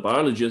non-molecular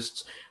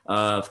biologists,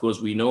 of course,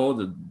 we know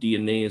that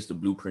DNA is the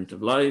blueprint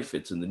of life.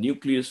 It's in the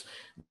nucleus.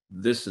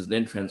 This is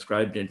then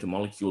transcribed into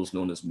molecules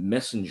known as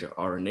messenger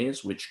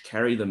RNAs, which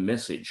carry the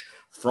message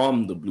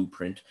from the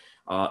blueprint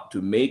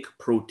to make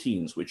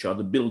proteins, which are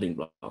the building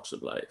blocks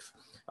of life.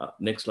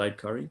 Next slide,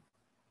 Kari.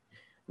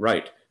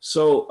 Right,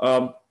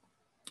 so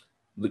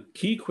the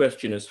key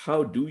question is,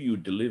 how do you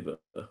deliver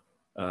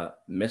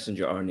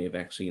messenger RNA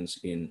vaccines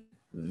in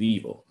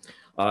vivo?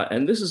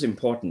 And this is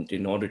important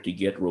in order to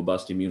get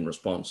robust immune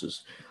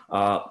responses.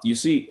 You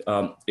see,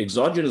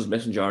 exogenous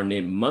messenger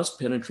RNA must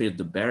penetrate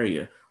the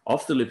barrier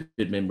of the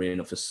lipid membrane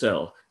of a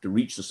cell to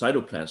reach the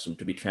cytoplasm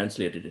to be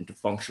translated into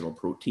functional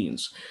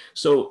proteins.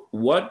 So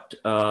what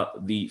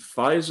the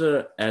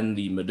Pfizer and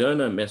the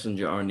Moderna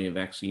messenger RNA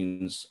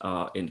vaccines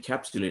are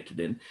encapsulated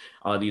in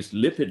are these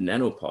lipid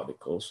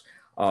nanoparticles.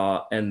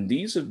 And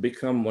these have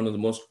become one of the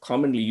most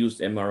commonly used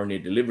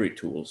mRNA delivery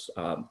tools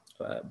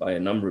by a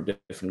number of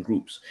different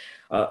groups.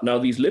 Now,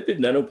 these lipid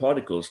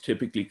nanoparticles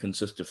typically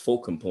consist of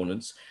 4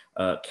 components: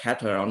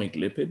 cationic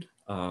lipid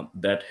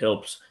that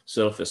helps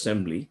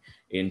self-assembly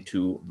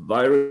into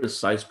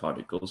virus-sized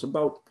particles,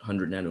 about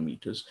 100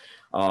 nanometers.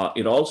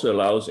 It also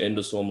allows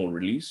endosomal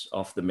release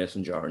of the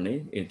messenger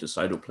RNA into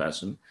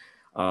cytoplasm.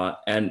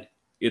 And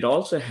It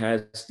also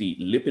has the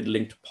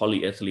lipid-linked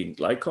polyethylene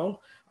glycol,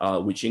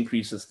 which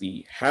increases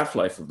the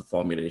half-life of the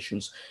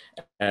formulations,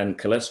 and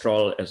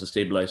cholesterol as a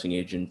stabilizing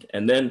agent,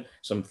 and then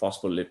some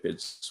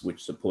phospholipids,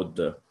 which support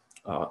the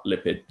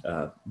lipid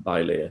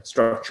bilayer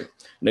structure.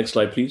 Next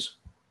slide, please.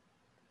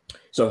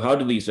 So how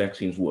do these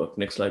vaccines work?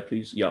 Next slide,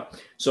 please. Yeah.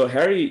 So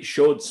Harry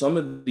showed some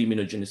of the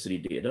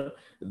immunogenicity data.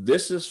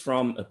 This is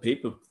from a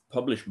paper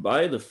published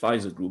by the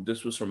Pfizer group.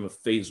 This was from a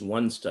phase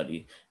 1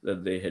 study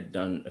that they had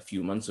done a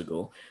few months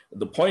ago.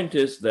 The point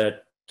is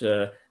that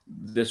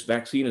this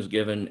vaccine is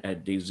given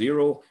at day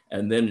 0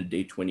 and then at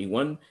day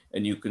 21.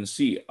 And you can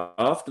see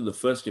after the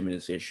first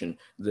immunization,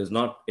 there's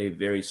not a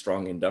very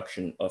strong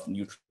induction of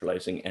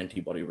neutralizing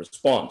antibody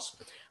response.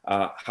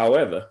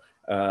 However,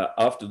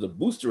 after the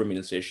booster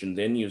immunization,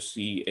 then you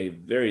see a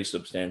very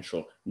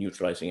substantial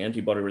neutralizing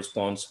antibody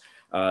response.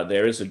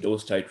 There is a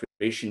dose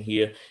titration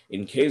here.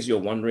 In case you're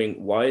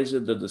wondering, why is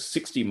it that the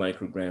 60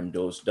 microgram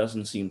dose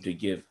doesn't seem to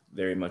give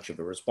very much of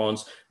a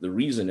response? The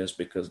reason is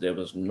because there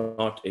was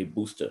not a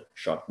booster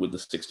shot with the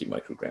 60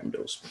 microgram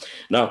dose.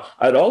 Now,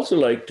 I'd also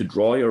like to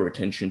draw your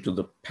attention to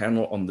the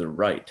panel on the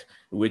right,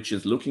 which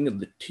is looking at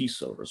the T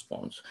cell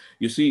response.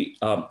 You see,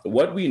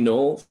 what we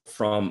know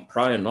from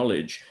prior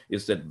knowledge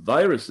is that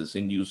viruses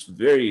induce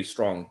very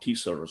strong T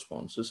cell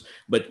responses,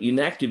 but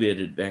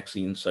inactivated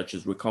vaccines such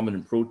as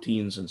recombinant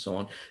proteins and so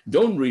on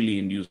don't really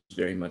induce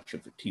very much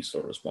of a T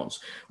cell response.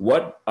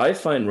 What I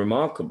find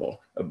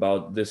remarkable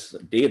about this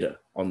data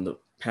on the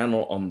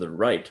panel on the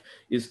right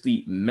is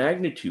the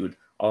magnitude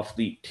of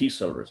the T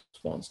cell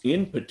response,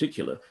 in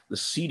particular, the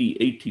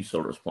CD8 T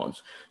cell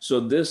response. So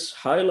this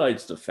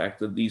highlights the fact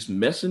that these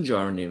messenger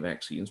RNA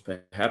vaccines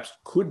perhaps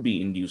could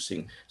be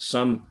inducing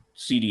some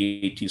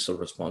CD8 T cell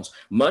response,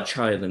 much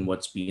higher than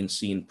what's been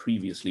seen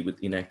previously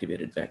with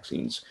inactivated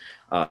vaccines.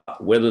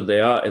 Whether they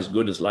are as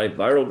good as live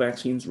viral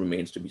vaccines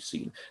remains to be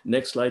seen.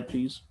 Next slide,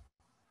 please.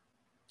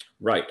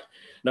 Right.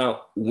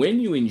 Now, when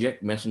you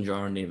inject messenger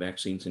RNA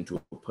vaccines into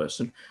a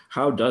person,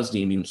 how does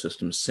the immune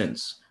system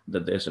sense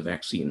that there's a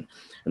vaccine?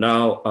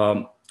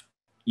 Now,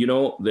 you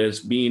know, there's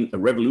been a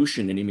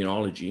revolution in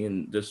immunology,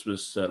 and this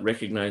was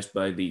recognized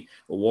by the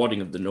awarding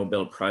of the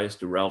Nobel Prize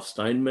to Ralph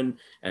Steinman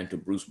and to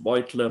Bruce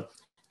Beutler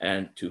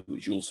and to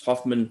Jules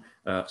Hoffman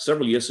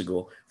several years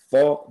ago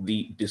for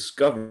the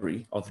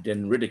discovery of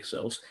dendritic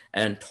cells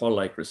and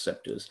toll-like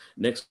receptors.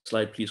 Next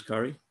slide, please,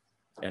 Kari.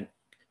 And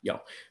yeah,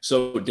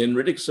 so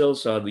dendritic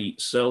cells are the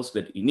cells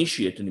that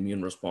initiate an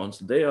immune response.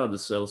 They are the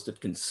cells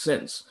that can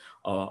sense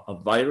a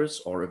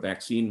virus or a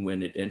vaccine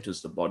when it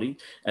enters the body.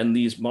 And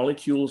these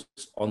molecules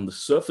on the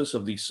surface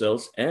of these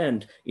cells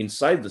and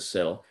inside the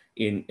cell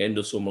in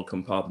endosomal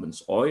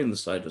compartments or in the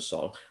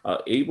cytosol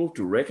are able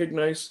to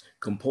recognize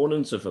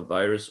components of a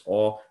virus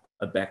or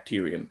a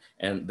bacterium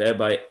and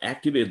thereby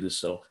activate the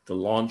cell to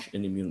launch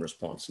an immune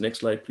response. Next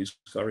slide, please,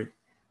 Kari.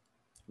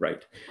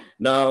 Right.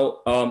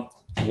 Now,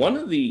 one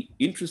of the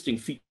interesting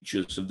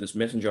features of this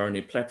messenger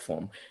RNA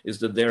platform is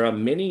that there are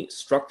many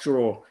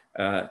structural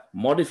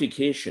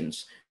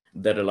modifications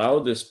that allow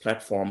this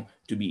platform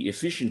to be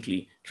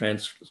efficiently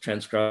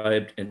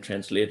transcribed and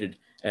translated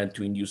and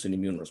to induce an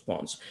immune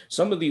response.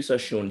 Some of these are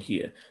shown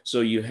here.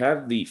 So you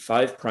have the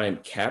 5'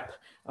 cap.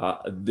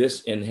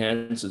 This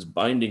enhances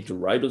binding to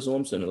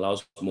ribosomes and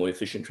allows more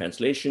efficient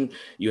translation.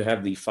 You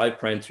have the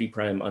 5', 3'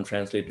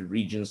 untranslated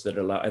regions that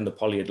allow, and the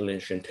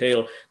polyadenylation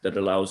tail that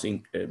allows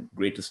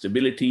greater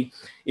stability.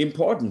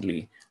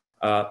 Importantly,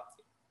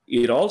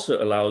 it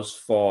also allows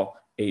for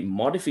a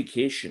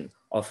modification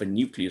of a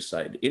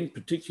nucleoside. In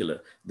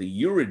particular,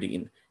 the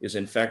uridine is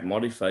in fact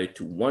modified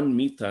to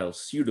 1-methyl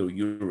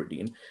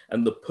pseudouridine.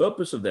 And the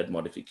purpose of that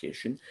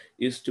modification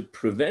is to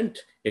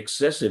prevent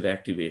excessive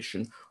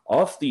activation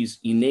of these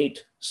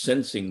innate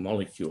sensing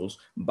molecules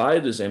by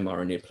this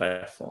mRNA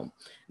platform.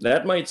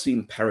 That might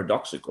seem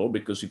paradoxical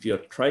because if you're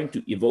trying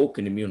to evoke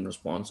an immune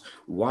response,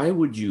 why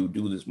would you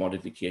do this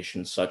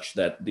modification such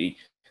that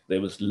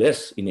there was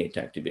less innate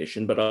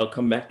activation? But I'll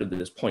come back to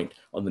this point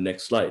on the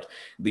next slide.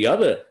 The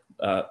other,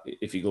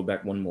 if you go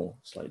back one more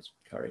slide,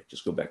 Kari,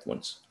 just go back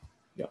once.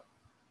 Yeah.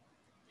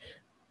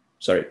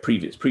 Sorry,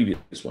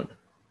 previous one.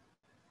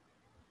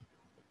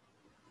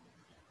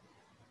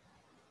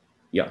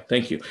 Yeah,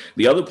 thank you.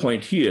 The other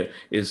point here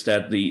is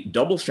that the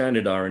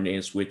double-stranded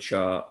RNAs, which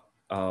are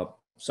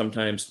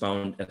sometimes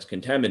found as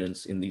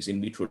contaminants in these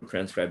in vitro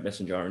transcribed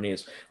messenger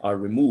RNAs, are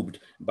removed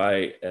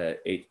by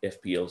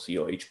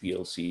FPLC or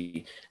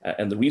HPLC.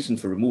 And the reason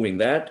for removing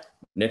that,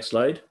 next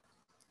slide,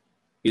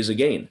 is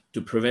again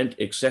to prevent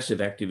excessive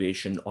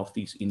activation of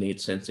these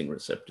innate sensing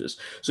receptors.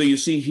 So you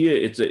see here,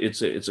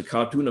 it's a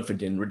cartoon of a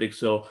dendritic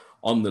cell.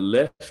 On the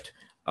left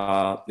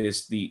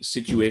is the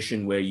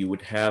situation where you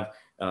would have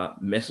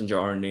messenger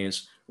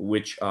RNAs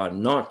which are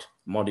not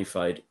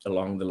modified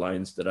along the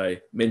lines that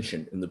I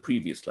mentioned in the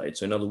previous slide.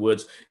 So in other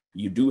words,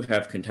 you do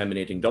have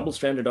contaminating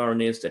double-stranded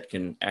RNAs that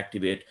can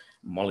activate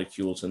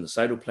molecules in the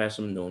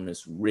cytoplasm known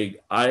as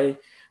RIG-I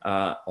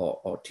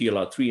or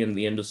TLR3 in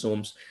the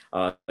endosomes.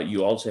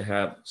 You also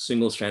have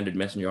single-stranded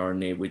messenger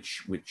RNA,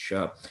 which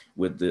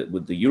with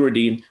the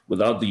uridine,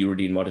 without the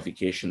uridine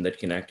modification, that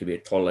can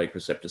activate toll-like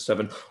receptor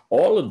 7.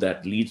 All of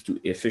that leads to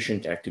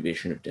efficient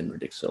activation of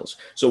dendritic cells.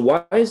 So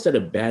why is that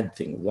a bad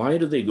thing? Why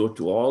do they go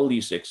to all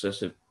these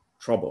excessive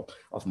trouble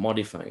of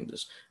modifying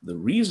this? The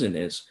reason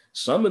is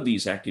some of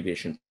these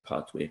activation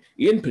pathway,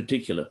 in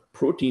particular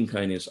protein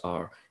kinase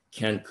R,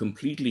 can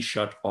completely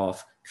shut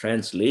off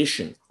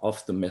translation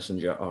of the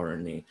messenger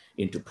RNA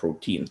into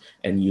protein.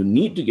 And you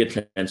need to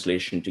get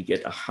translation to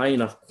get a high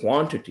enough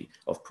quantity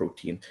of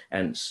protein.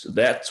 And so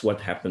that's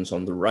what happens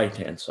on the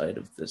right-hand side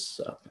of this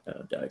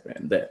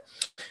diagram there.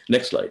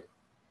 Next slide.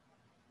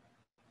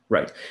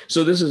 Right.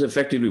 So this is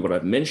effectively what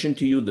I've mentioned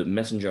to you. The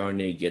messenger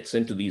RNA gets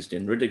into these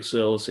dendritic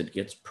cells, it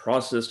gets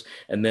processed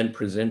and then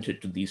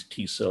presented to these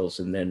T cells.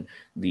 And then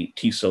the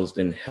T cells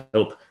then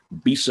help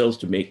B cells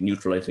to make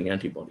neutralizing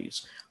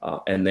antibodies.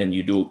 And then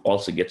you do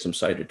also get some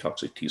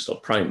cytotoxic T cell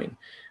priming.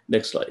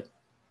 Next slide.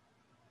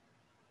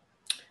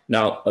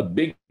 Now, a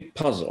big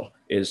puzzle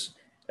is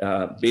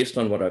based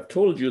on what I've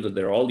told you, that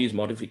there are all these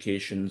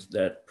modifications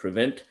that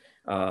prevent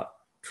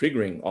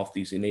triggering of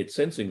these innate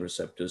sensing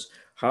receptors.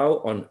 How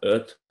on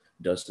earth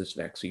does this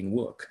vaccine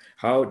work?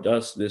 How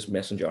does this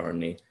messenger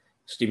RNA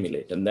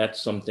stimulate? And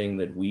that's something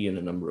that we and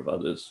a number of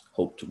others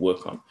hope to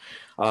work on.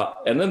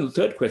 And then the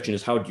third question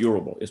is, how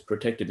durable is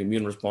protective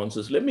immune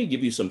responses? Let me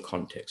give you some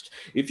context.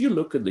 If you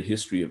look at the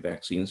history of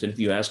vaccines, and if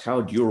you ask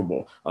how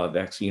durable are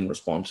vaccine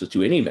responses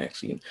to any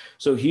vaccine,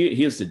 so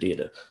here's the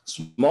data.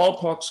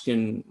 Smallpox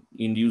can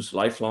induce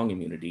lifelong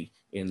immunity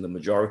in the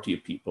majority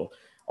of people.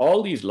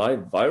 All these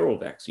live viral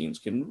vaccines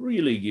can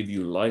really give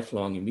you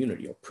lifelong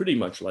immunity, or pretty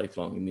much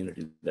lifelong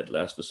immunity that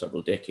lasts for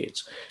several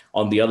decades.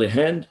 On the other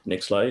hand,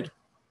 next slide,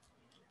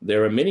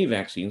 there are many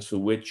vaccines for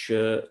which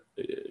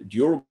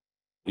durable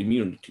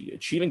immunity,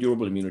 achieving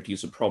durable immunity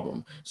is a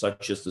problem,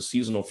 such as the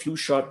seasonal flu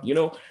shot. You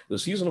know, the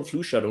seasonal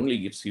flu shot only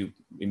gives you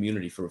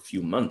immunity for a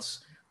few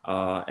months.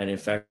 And in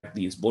fact,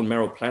 these bone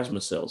marrow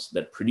plasma cells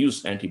that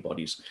produce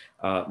antibodies,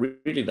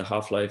 really the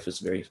half-life is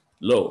very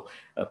low.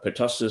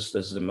 Pertussis,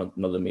 this is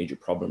another major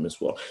problem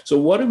as well. So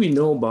what do we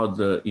know about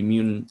the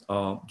immune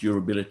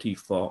durability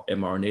for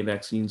mRNA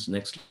vaccines?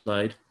 Next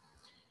slide.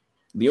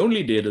 The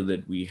only data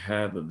that we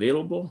have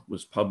available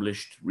was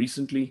published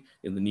recently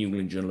in the New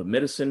England Journal of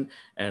Medicine,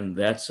 and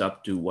that's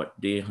up to what,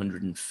 day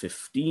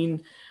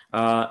 115.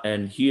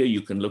 And here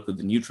you can look at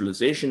the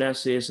neutralization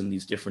assays in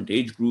these different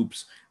age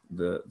groups,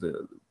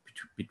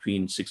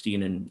 between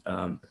 16 and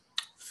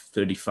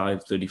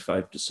 35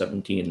 to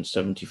 17 and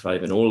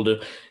 75 and older.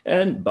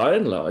 And by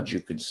and large, you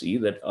can see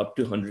that up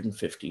to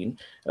 115,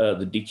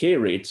 the decay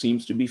rate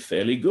seems to be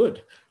fairly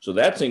good. So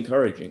that's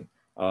encouraging,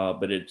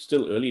 but it's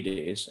still early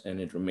days, and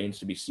it remains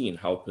to be seen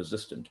how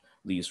persistent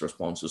these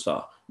responses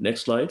are.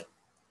 Next slide.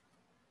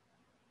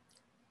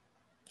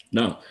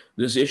 Now,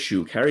 this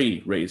issue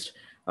Kari raised.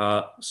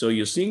 So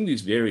you're seeing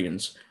these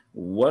variants.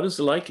 What is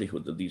the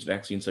likelihood that these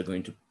vaccines are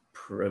going to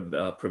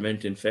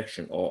prevent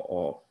infection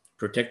or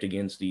protect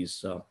against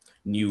these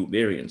new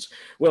variants?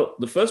 Well,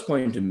 the first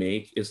point to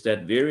make is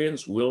that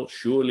variants will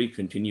surely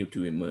continue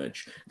to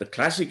emerge. The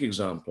classic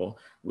example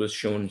was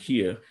shown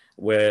here,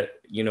 where,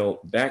 you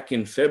know, back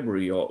in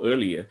February or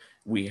earlier,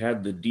 we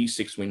had the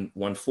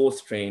D614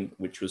 strain,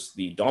 which was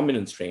the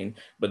dominant strain,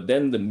 but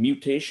then the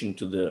mutation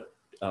to the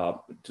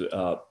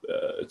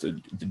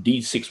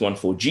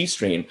D614G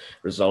strain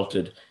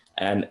resulted.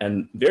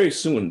 And very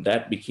soon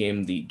that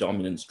became the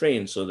dominant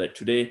strain, so that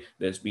today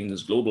there's been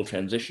this global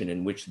transition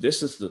in which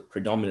this is the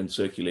predominant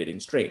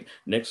circulating strain.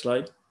 Next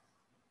slide.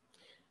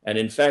 And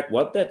in fact,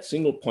 what that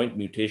single point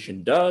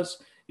mutation does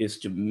is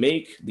to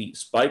make the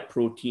spike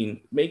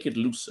protein, make it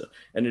looser.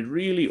 And it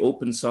really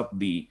opens up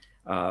the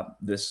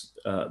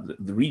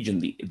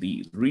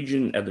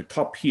region at the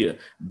top here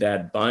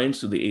that binds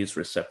to the ACE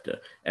receptor.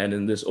 And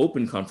in this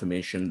open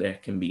conformation, there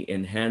can be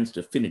enhanced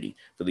affinity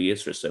for the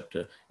ACE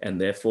receptor, and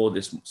therefore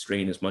this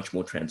strain is much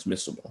more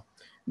transmissible.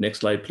 Next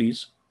slide,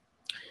 please.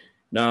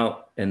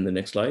 Now, and the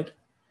next slide.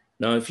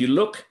 Now, if you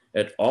look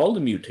at all the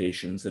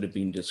mutations that have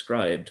been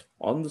described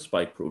on the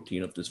spike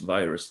protein of this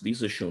virus,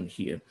 these are shown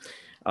here.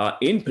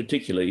 In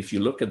particular, if you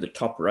look at the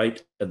top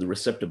right at the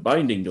receptor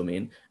binding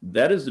domain,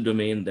 that is the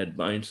domain that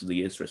binds to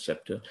the ACE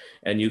receptor.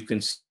 And you can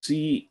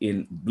see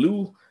in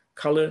blue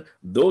color,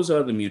 those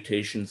are the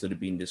mutations that have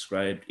been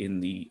described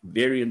in the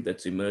variant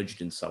that's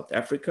emerged in South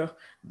Africa.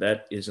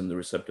 That is in the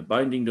receptor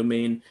binding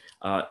domain.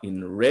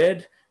 In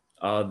red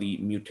are the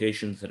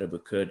mutations that have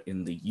occurred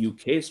in the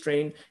UK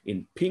strain.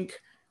 In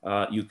pink,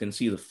 you can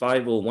see the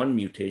 501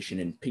 mutation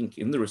in pink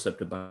in the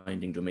receptor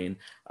binding domain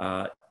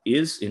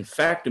is in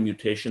fact a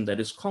mutation that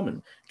is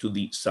common to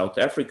the South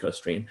Africa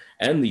strain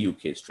and the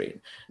UK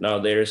strain. Now,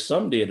 there is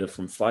some data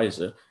from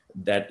Pfizer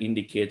that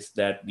indicates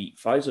that the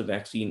Pfizer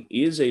vaccine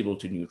is able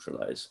to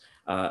neutralize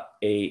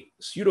a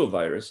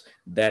pseudovirus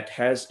that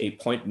has a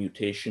point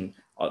mutation,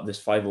 this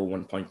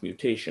 501 point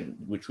mutation,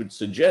 which would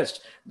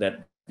suggest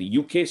that the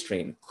UK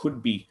strain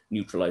could be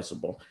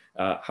neutralizable.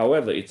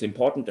 However, it's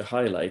important to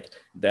highlight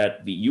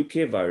that the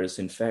UK virus,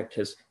 in fact,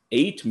 has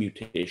 8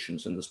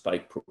 mutations in the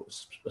spike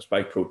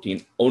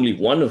protein, only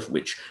one of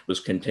which was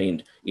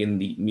contained in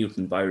the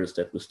mutant virus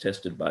that was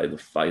tested by the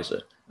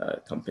Pfizer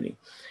company.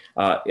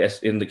 As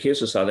in the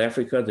case of South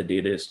Africa, the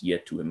data is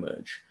yet to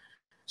emerge.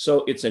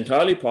 So it's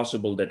entirely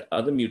possible that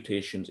other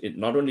mutations,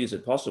 not only is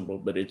it possible,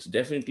 but it's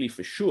definitely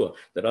for sure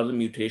that other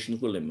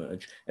mutations will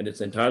emerge. And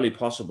it's entirely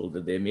possible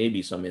that there may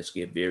be some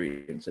escape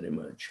variants that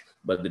emerge,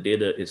 but the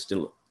data is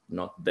still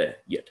not there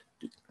yet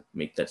to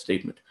make that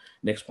statement.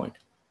 Next point.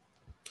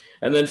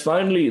 And then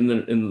finally, in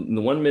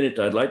the 1 minute,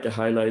 I'd like to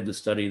highlight the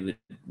study that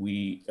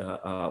we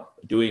are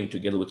doing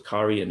together with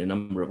Kari and a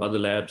number of other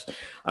labs.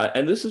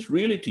 And this is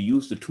really to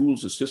use the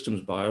tools of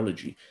systems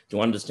biology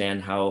to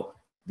understand how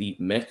the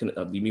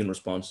immune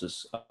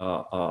responses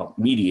are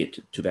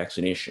mediated to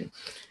vaccination.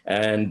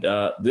 And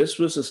this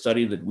was a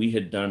study that we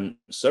had done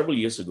several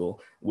years ago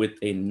with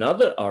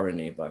another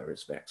RNA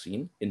virus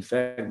vaccine. In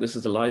fact, this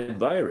is a live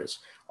virus,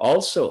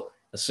 also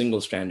a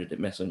single-stranded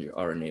messenger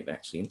RNA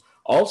vaccine,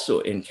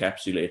 also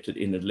encapsulated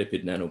in a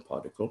lipid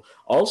nanoparticle,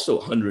 also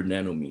 100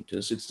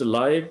 nanometers. It's the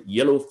live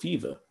yellow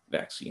fever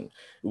vaccine,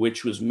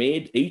 which was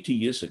made 80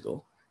 years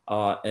ago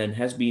and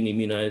has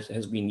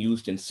been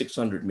used in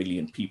 600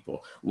 million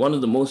people. One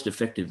of the most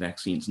effective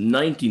vaccines,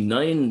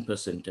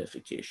 99%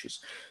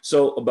 efficacious.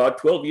 So about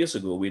 12 years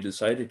ago, we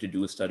decided to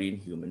do a study in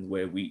human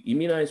where we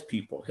immunized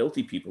people,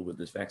 healthy people with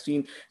this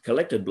vaccine,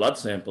 collected blood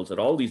samples at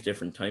all these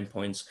different time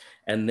points,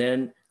 and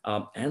then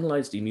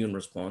analyzed the immune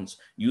response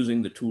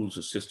using the tools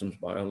of systems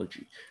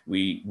biology.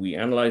 We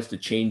analyzed the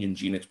change in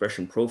gene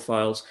expression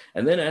profiles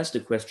and then asked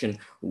the question,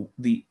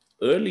 the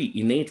early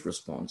innate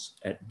response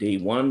at day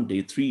 1,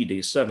 day 3,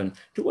 day 7,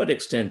 to what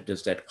extent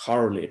does that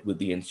correlate with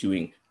the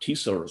ensuing T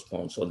cell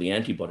response or the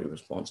antibody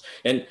response?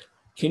 And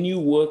can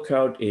you work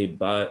out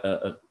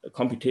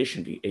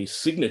computationally a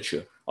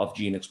signature of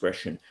gene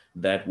expression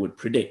that would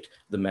predict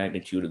the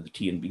magnitude of the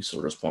T and B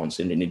cell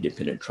response in an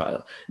independent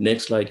trial?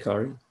 Next slide,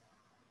 Kari.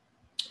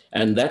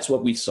 And that's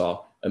what we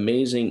saw,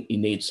 amazing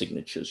innate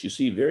signatures. You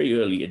see very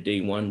early at day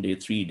 1, day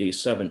 3, day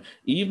 7,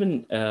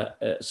 even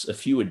a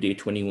few at day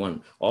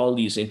 21, all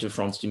these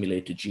interferon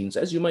stimulated genes,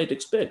 as you might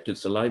expect.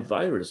 It's a live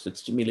virus that's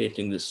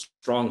stimulating this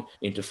strong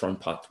interferon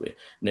pathway.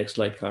 Next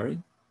slide,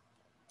 Kari.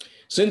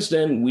 Since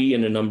then, we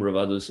and a number of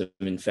others have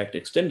in fact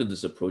extended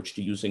this approach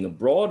to using a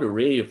broad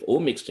array of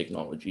omics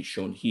technology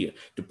shown here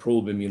to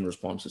probe immune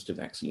responses to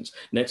vaccines.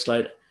 Next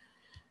slide.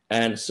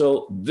 And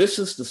so this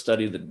is the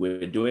study that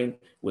we're doing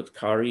with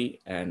Kari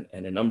and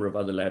a number of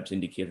other labs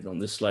indicated on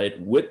this slide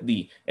with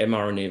the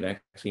mRNA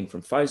vaccine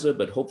from Pfizer,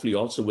 but hopefully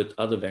also with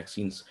other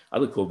vaccines,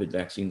 other COVID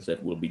vaccines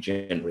that will be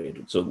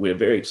generated. So we're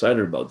very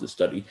excited about this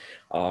study.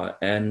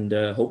 And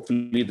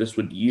hopefully this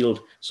would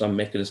yield some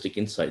mechanistic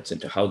insights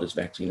into how this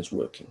vaccine is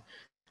working.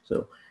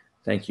 So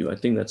thank you. I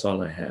think that's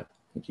all I have.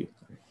 Thank you.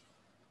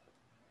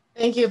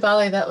 Thank you,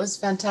 Bali. That was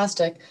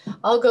fantastic.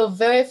 I'll go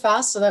very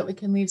fast so that we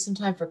can leave some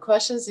time for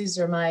questions. These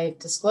are my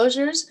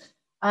disclosures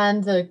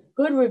and the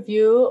good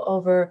review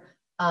over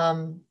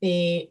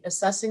the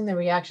assessing the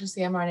reactions to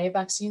the mRNA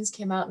vaccines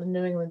came out in the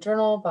New England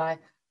Journal by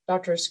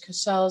Drs.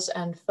 Casals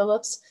and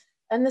Phillips.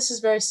 And this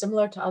is very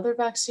similar to other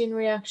vaccine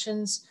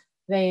reactions.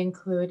 They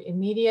include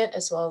immediate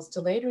as well as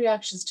delayed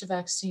reactions to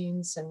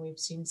vaccines. And we've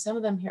seen some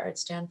of them here at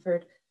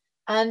Stanford.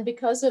 And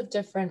because of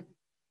different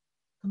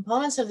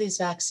components of these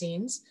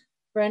vaccines,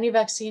 for any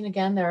vaccine,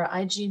 again, there are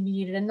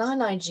Ig-mediated and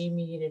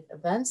non-Ig-mediated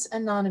events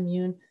and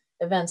non-immune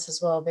events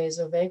as well,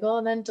 vasovagal,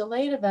 and then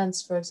delayed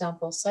events, for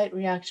example, site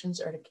reactions,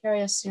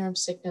 urticaria, serum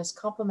sickness,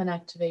 complement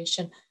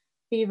activation,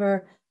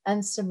 fever,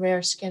 and some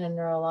rare skin and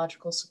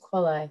neurological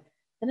sequelae.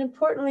 And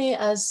importantly,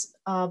 as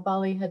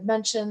Bali had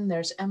mentioned,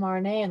 there's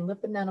mRNA and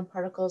lipid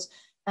nanoparticles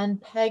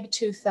and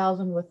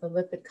PEG-2000 with a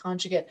lipid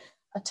conjugate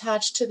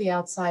attached to the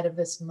outside of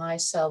this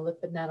micelle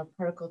lipid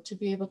nanoparticle to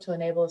be able to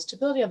enable the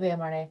stability of the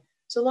mRNA.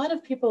 So a lot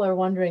of people are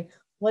wondering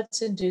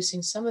what's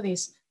inducing some of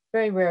these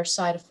very rare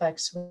side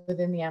effects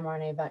within the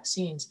mRNA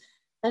vaccines.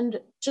 And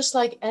just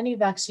like any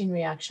vaccine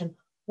reaction,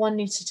 one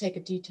needs to take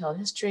a detailed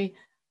history.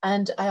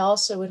 And I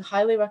also would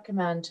highly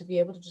recommend to be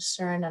able to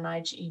discern an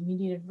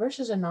IgE-mediated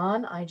versus a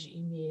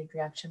non-IgE-mediated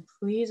reaction.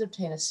 Please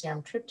obtain a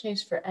serum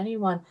tryptase for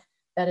anyone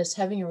that is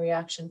having a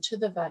reaction to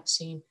the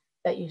vaccine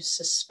that you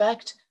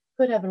suspect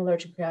could have an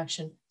allergic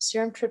reaction.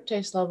 Serum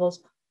tryptase levels,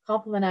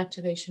 complement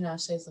activation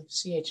assays like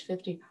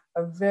CH50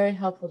 are very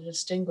helpful to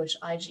distinguish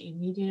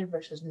IgE-mediated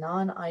versus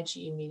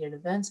non-IgE-mediated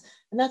events.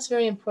 And that's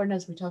very important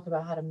as we talk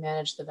about how to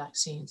manage the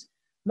vaccines.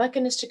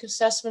 Mechanistic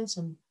assessments,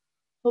 I'm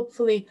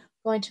hopefully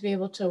going to be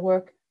able to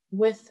work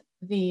with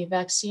the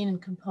vaccine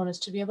and components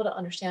to be able to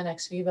understand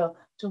ex vivo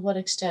to what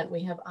extent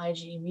we have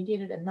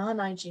IgE-mediated and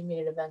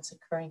non-IgE-mediated events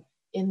occurring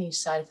in these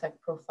side effect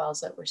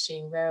profiles that we're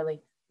seeing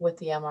rarely with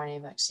the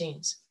mRNA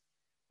vaccines.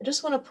 I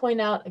just want to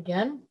point out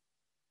again,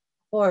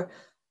 for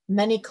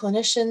many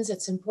clinicians,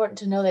 it's important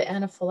to know that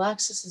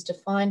anaphylaxis is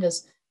defined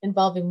as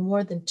involving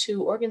more than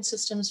 2 organ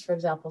systems, for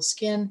example,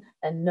 skin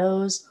and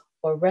nose,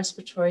 or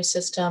respiratory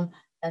system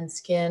and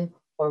skin,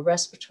 or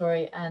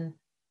respiratory and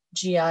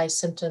GI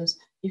symptoms.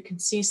 You can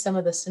see some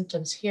of the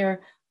symptoms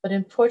here, but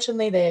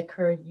importantly, they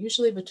occur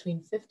usually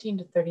between 15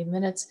 to 30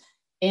 minutes.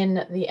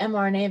 In the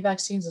mRNA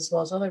vaccines, as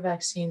well as other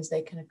vaccines,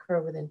 they can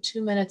occur within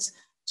 2 minutes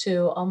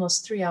to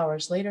almost 3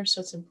 hours later.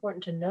 So it's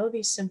important to know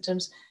these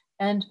symptoms.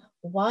 And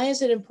why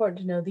is it important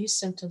to know these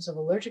symptoms of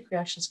allergic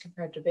reactions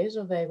compared to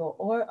vasovagal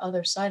or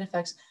other side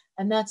effects?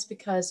 And that's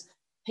because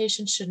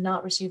patients should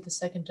not receive the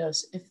second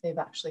dose if they've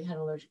actually had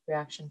an allergic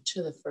reaction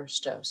to the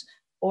first dose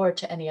or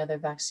to any other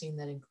vaccine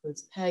that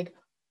includes PEG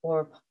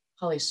or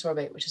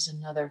polysorbate, which is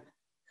another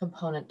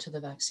component to the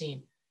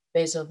vaccine.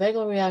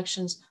 Vasovagal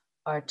reactions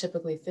are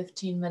typically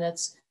 15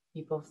 minutes.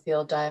 People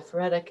feel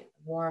diaphoretic,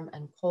 warm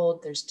and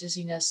cold. There's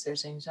dizziness,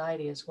 there's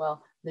anxiety as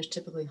well. There's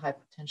typically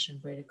hypotension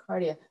and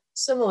bradycardia,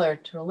 similar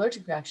to an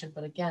allergic reaction,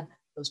 but again,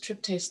 those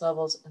tryptase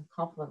levels and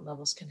complement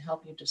levels can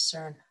help you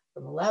discern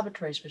from a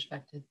laboratory's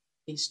perspective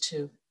these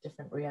two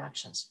different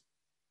reactions.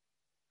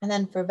 And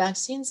then for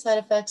vaccine side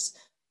effects,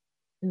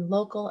 in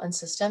local and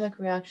systemic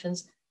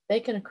reactions,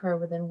 they can occur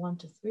within 1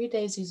 to 3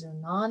 days. These are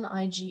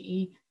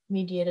non-IgE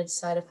mediated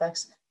side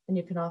effects, and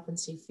you can often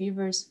see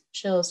fevers,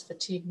 chills,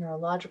 fatigue,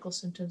 neurological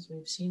symptoms.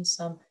 We've seen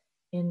some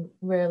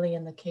rarely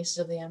in the cases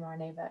of the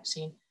mRNA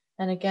vaccine.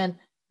 And again,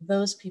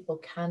 those people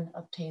can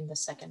obtain the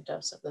second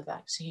dose of the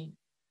vaccine.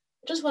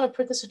 I just want to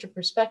put this into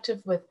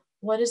perspective with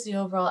what is the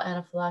overall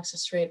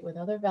anaphylaxis rate with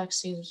other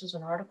vaccines. This was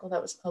an article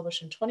that was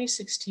published in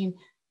 2016.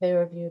 They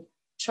reviewed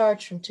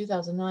charts from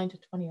 2009 to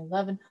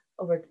 2011.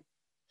 Over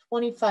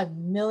 25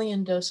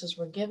 million doses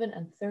were given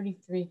and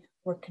 33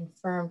 were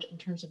confirmed in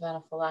terms of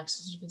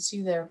anaphylaxis. You can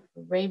see there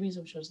for rabies,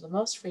 which was the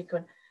most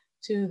frequent,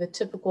 to the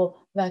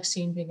typical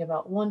vaccine being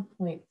about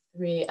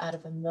 1.3 out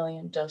of a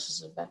million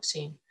doses of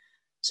vaccine.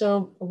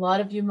 So a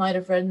lot of you might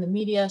have read in the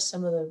media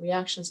some of the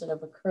reactions that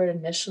have occurred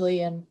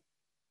initially in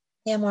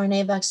the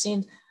mRNA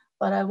vaccine,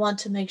 but I want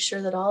to make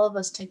sure that all of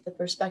us take the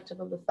perspective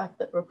of the fact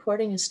that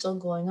reporting is still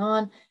going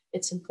on.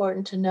 It's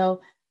important to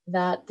know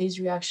that these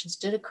reactions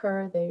did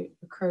occur. They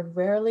occurred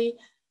rarely.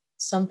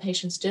 Some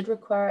patients did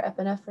require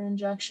epinephrine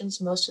injections.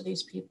 Most of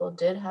these people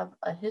did have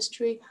a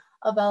history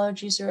of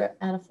allergies or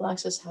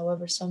anaphylaxis,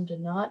 however, some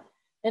did not.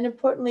 And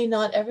importantly,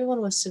 not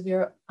everyone with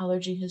severe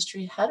allergy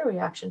history had a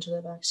reaction to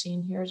the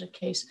vaccine. Here's a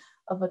case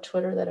of a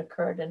twitter that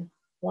occurred in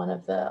one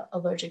of the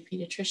allergic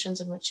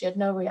pediatricians in which she had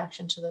no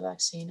reaction to the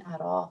vaccine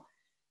at all.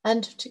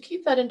 And to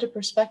keep that into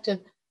perspective,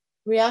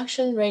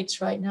 reaction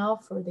rates right now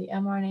for the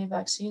mRNA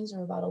vaccines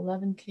are about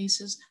 11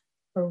 cases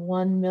per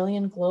 1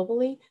 million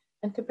globally.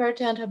 And compared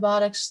to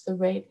antibiotics, the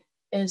rate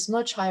is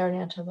much higher in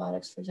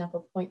antibiotics. For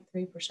example,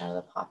 0.3% of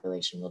the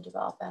population will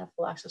develop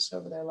anaphylaxis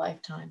over their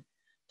lifetime.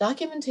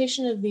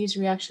 Documentation of these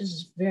reactions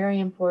is very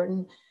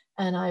important,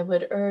 and I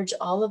would urge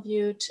all of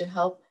you to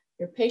help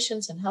your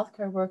patients and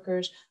healthcare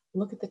workers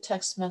look at the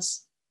text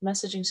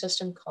messaging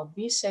system called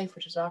vSafe,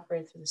 which is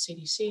operated through the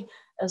CDC,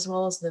 as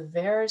well as the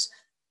VAERS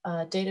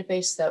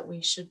database that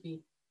we should be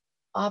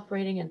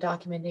operating and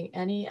documenting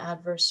any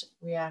adverse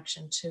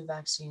reaction to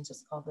vaccines.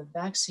 It's called the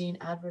Vaccine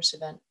Adverse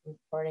Event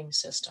Reporting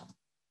System.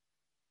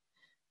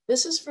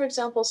 This is, for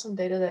example, some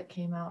data that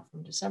came out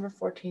from December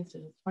 14th to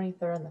the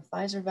 23rd on the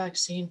Pfizer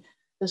vaccine.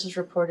 This was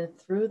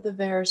reported through the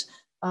VAERS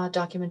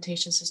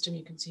documentation system.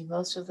 You can see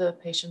most of the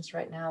patients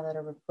right now that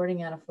are reporting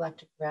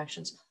anaphylactic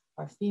reactions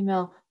are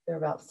female. They're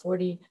about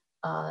 40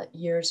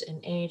 years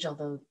in age,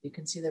 although you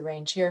can see the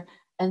range here.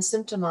 And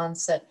symptom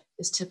onset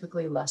is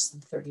typically less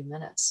than 30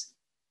 minutes.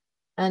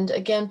 And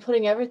again,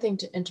 putting everything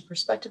into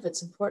perspective,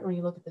 it's important when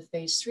you look at the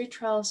phase 3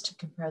 trials to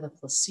compare the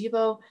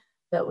placebo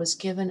that was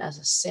given as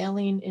a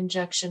saline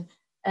injection,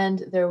 and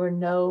there were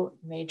no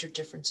major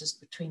differences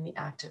between the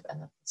active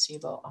and the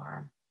placebo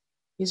arm.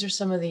 These are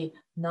some of the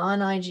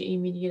non-IgE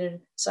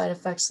mediated side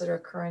effects that are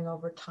occurring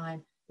over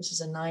time. This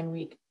is a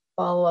 9-week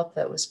follow-up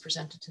that was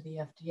presented to the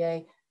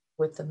FDA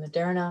with the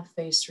Moderna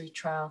phase 3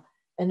 trial.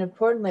 And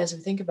importantly, as we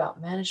think about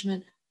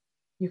management,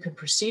 you can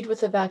proceed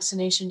with the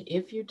vaccination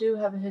if you do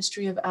have a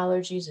history of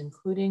allergies,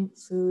 including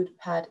food,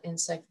 pet,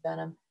 insect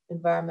venom,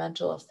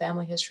 environmental, a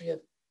family history of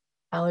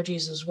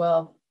allergies as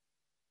well.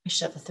 You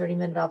should have a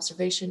 30-minute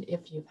observation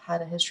if you've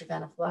had a history of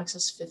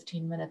anaphylaxis,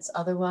 15 minutes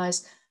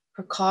otherwise.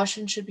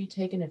 Precaution should be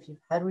taken if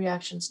you've had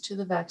reactions to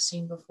the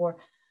vaccine before.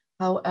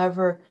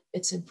 However,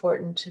 it's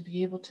important to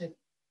be able to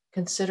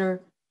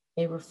consider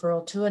a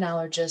referral to an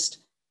allergist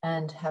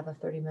and have a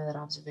 30-minute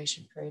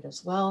observation period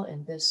as well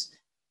in this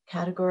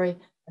category.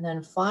 And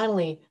then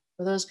finally,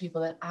 for those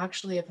people that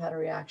actually have had a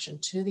reaction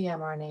to the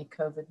mRNA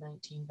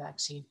COVID-19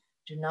 vaccine,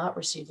 do not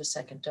receive a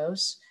second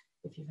dose.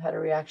 If you've had a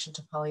reaction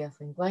to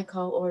polyethylene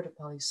glycol or to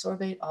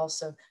polysorbate,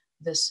 also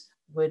this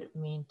would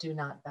mean do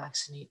not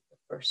vaccinate the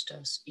first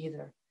dose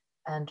either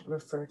and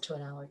refer to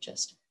an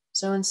allergist.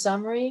 So in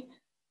summary,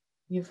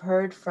 you've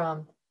heard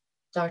from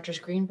Drs.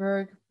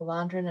 Greenberg,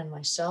 Pulendran, and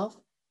myself.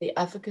 The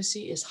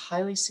efficacy is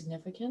highly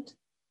significant.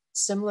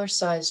 Similar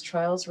sized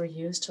trials were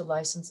used to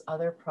license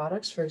other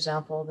products. For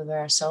example, the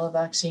varicella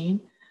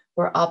vaccine.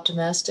 We're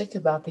optimistic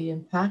about the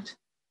impact.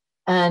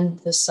 And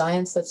the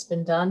science that's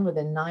been done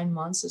within 9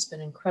 months has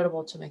been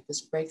incredible to make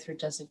this breakthrough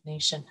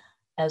designation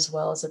as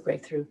well as a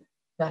breakthrough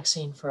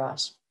vaccine for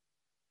us.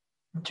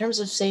 In terms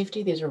of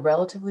safety, these are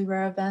relatively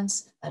rare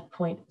events at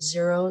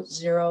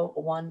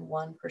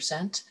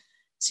 0.0011%.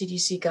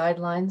 CDC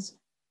guidelines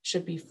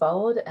should be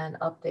followed and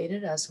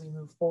updated as we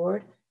move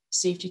forward.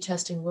 Safety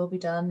testing will be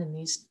done in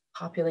these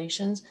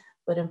populations,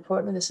 but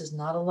importantly, this is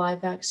not a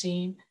live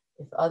vaccine.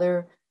 If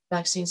other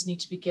vaccines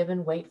need to be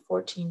given, wait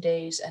 14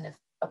 days. And if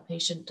a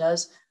patient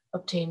does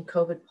obtain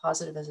COVID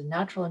positive as a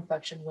natural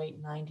infection, wait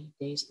 90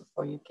 days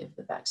before you give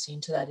the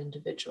vaccine to that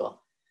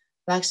individual.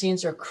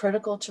 Vaccines are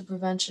critical to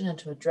prevention and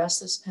to address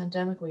this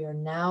pandemic. We are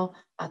now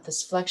at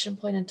this inflection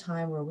point in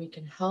time where we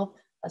can help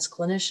as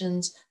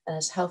clinicians and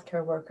as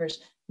healthcare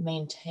workers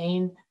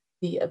maintain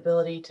the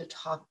ability to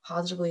talk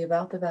positively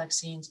about the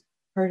vaccines.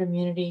 Herd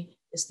immunity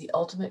is the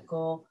ultimate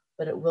goal,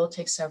 but it will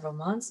take several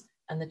months,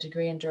 and the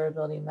degree and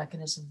durability and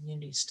mechanism of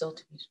immunity is still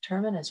to be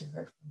determined, as you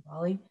heard from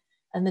Bali.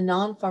 And the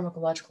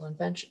non-pharmacological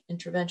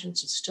interventions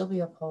should still be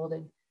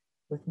upholding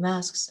with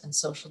masks and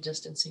social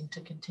distancing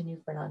to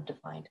continue for an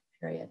undefined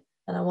period.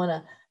 And I want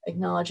to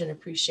acknowledge and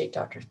appreciate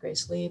Drs.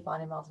 Grace Lee,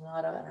 Bonnie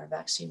Maldonado, and our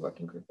vaccine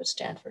working group at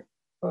Stanford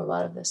for a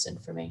lot of this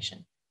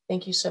information.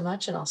 Thank you so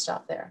much, and I'll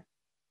stop there.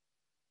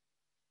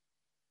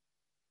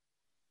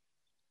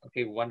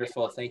 Okay,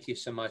 wonderful. Thank you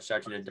so much,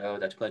 Dr. Nadeau,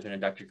 Dr. Pulendran,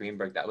 and Dr.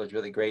 Greenberg. That was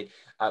really great.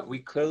 We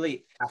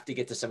clearly have to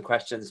get to some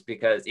questions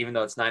because even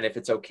though it's 9, if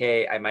it's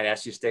okay, I might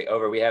ask you to stay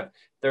over. We have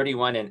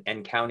 31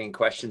 and counting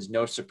questions,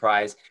 no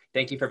surprise.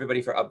 Thank you for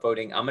everybody for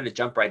upvoting. I'm going to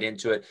jump right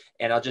into it.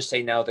 And I'll just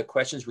say now, the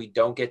questions we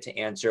don't get to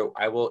answer,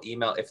 I will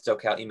email, if it's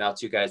okay, I'll email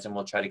to you guys and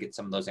we'll try to get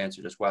some of those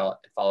answered as well and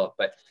follow up.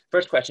 But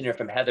first question here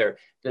from Heather,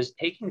 does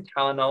taking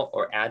Tylenol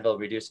or Advil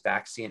reduce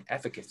vaccine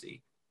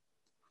efficacy?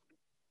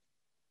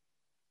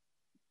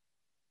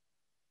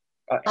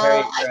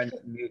 Harry, you're on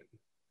mute.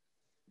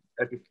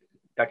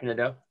 Dr.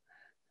 Nadeau?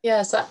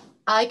 Yes,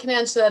 I can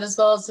answer that as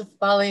well as if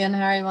Bali and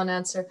Harry want to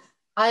answer.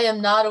 I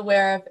am not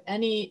aware of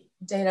any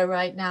data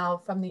right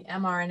now from the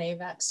mRNA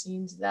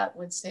vaccines that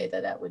would say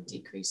that that would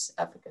decrease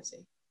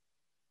efficacy.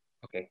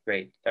 Okay,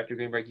 great. Dr.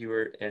 Greenberg, you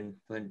were in,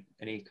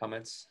 any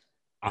comments?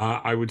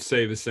 I would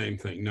say the same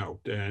thing, no.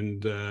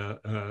 And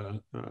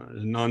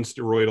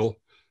non-steroidal,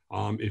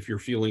 if you're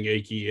feeling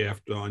achy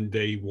on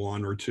day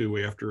 1 or 2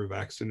 after a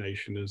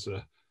vaccination, is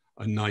a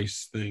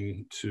nice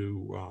thing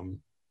to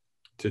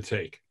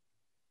take.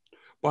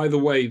 By the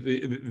way,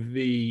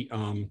 the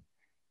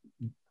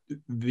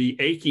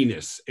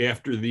achiness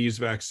after these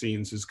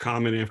vaccines is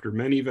common after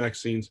many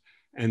vaccines,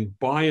 and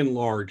by and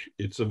large,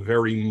 it's a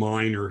very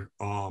minor.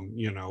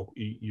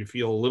 You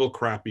feel a little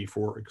crappy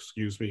for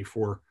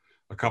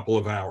a couple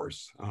of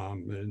hours,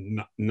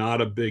 and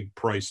not a big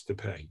price to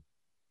pay.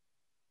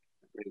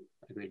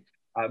 Agreed.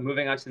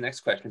 Moving on to the next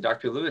question,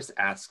 Dr. Lewis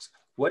asks,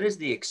 what is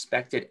the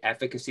expected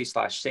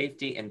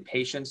efficacy/safety in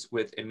patients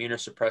with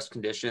immunosuppressed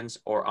conditions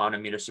or on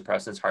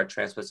immunosuppressants, heart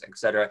transplants, et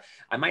cetera?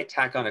 I might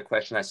tack on a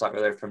question I saw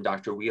earlier from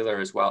Dr. Wheeler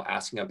as well,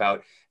 asking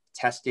about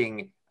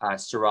testing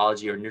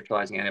serology or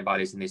neutralizing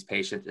antibodies in these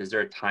patients. Is there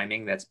a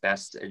timing that's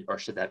best, or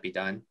should that be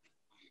done?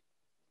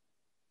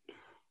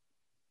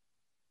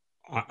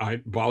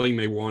 Bali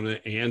may want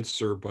to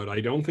answer, but I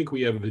don't think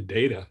we have the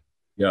data.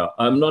 Yeah,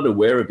 I'm not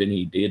aware of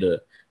any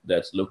data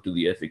that's looked at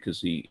the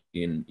efficacy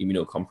in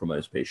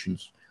immunocompromised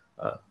patients.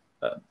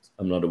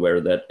 I'm not aware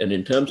of that. And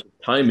in terms of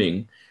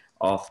timing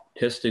of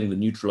testing the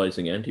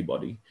neutralizing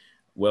antibody,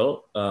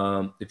 well,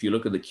 if you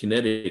look at the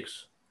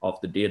kinetics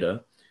of the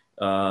data,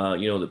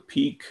 the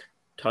peak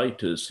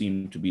titers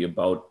seem to be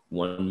about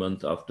 1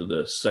 month after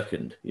the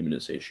second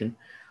immunization.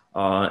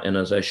 And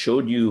as I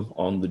showed you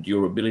on the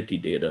durability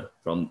data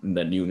from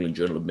the New England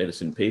Journal of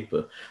Medicine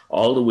paper,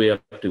 all the way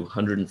up to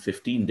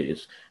 115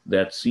 days,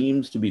 that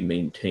seems to be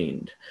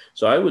maintained.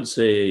 So I would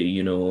say,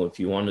 if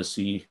you want to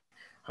see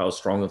how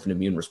strong of an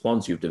immune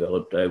response you've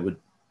developed, I would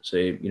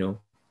say,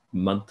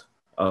 month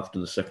after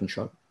the second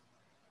shot.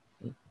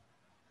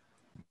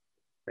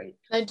 Great.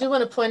 I do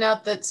want to point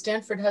out that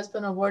Stanford has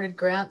been awarded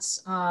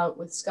grants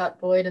with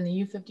Scott Boyd and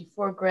the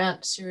U54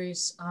 grant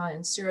series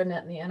in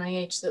SeroNet and the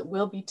NIH that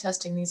will be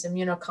testing these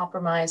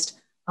immunocompromised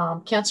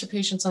cancer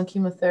patients on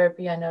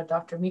chemotherapy. I know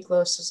Dr.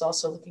 Miklos is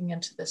also looking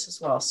into this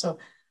as well. So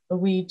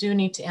we do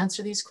need to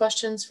answer these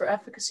questions for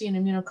efficacy in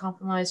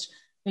immunocompromised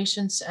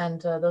patients,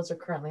 and those are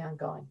currently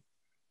ongoing.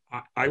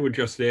 I would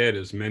just add,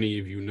 as many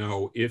of you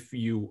know, if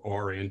you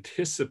are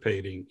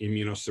anticipating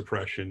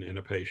immunosuppression in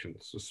a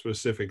patient, so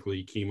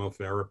specifically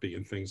chemotherapy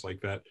and things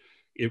like that,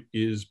 it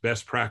is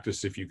best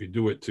practice, if you could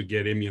do it, to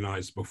get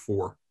immunized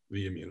before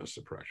the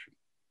immunosuppression.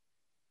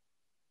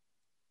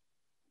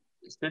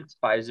 Since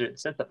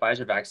the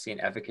Pfizer vaccine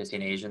efficacy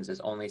in Asians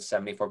is only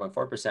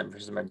 74.4%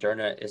 versus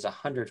Moderna is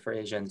 100 for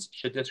Asians,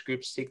 should this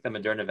group seek the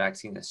Moderna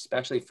vaccine,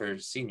 especially for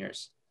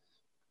seniors?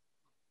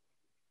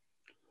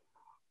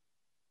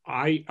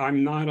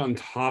 I'm not on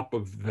top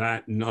of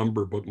that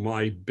number, but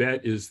my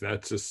bet is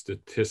that's a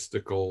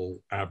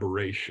statistical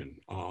aberration.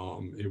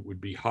 It would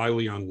be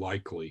highly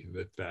unlikely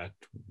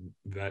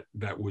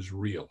that was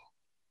real.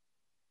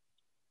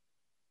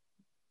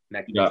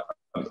 Yeah,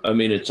 I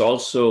mean, it's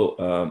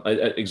also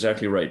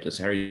exactly right, as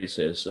Harry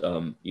says.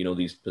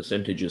 These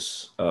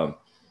percentages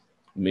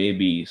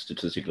maybe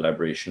statistical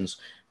aberrations,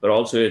 but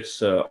also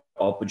it's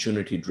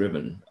opportunity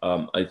driven.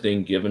 I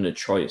think given a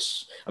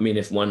choice, I mean,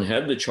 if one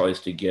had the choice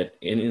to get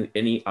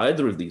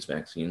either of these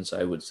vaccines,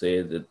 I would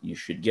say that you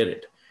should get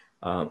it.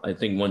 I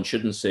think one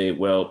shouldn't say,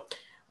 well,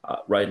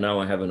 right now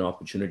I have an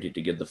opportunity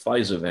to get the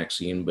Pfizer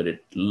vaccine, but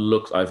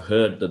I've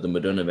heard that the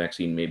Moderna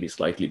vaccine may be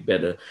slightly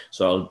better,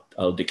 so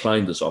I'll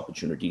decline this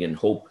opportunity and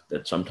hope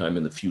that sometime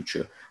in the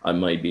future I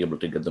might be able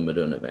to get the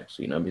Moderna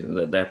vaccine. I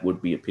mean, that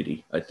would be a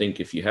pity. I think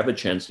if you have a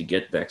chance to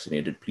get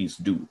vaccinated, please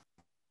do.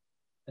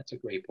 That's a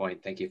great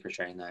point. Thank you for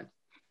sharing that.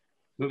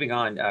 Moving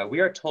on,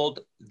 we are told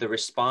the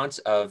response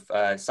of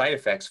side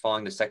effects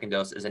following the second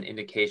dose is an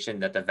indication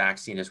that the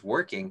vaccine is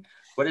working.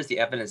 What is the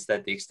evidence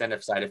that the extent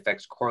of side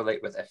effects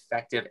correlate with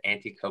effective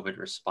anti-COVID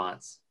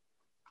response?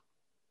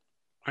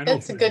 I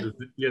don't think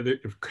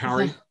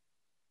Kari?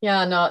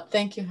 Yeah, no,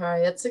 thank you,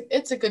 Harry.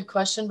 It's a good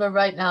question, but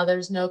right now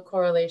there's no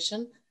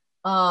correlation.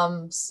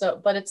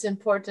 But it's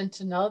important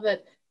to know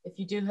that if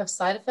you do have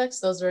side effects,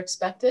 those are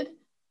expected,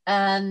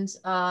 and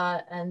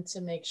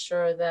to make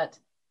sure that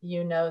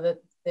you know that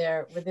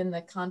they're within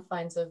the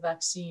confines of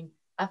vaccine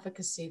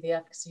efficacy. The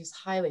efficacy is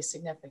highly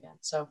significant.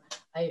 So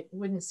I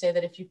wouldn't say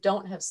that if you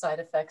don't have side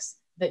effects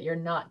that you're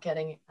not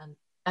getting an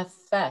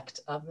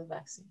effect of the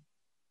vaccine.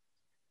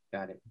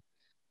 Got it.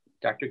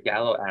 Dr.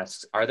 Gallo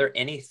asks, are there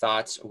any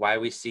thoughts why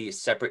we see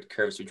separate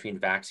curves between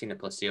vaccine and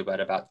placebo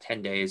at about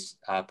 10 days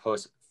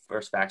post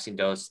first vaccine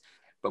dose,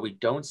 but we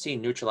don't see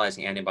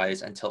neutralizing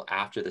antibodies until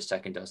after the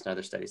second dose in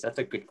other studies? That's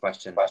a good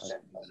question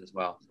as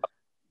well.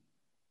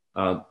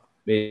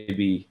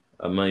 Maybe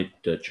I might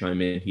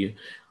chime in here.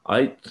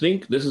 I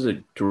think this is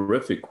a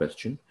terrific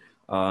question.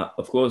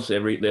 Of course,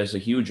 there's a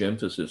huge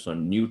emphasis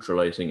on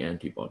neutralizing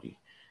antibody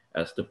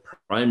as the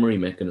primary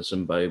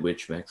mechanism by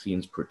which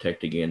vaccines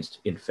protect against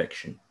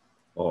infection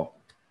or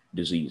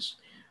disease.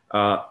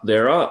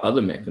 There are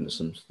other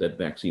mechanisms that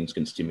vaccines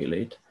can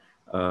stimulate.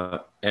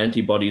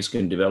 Antibodies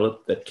can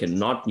develop that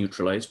cannot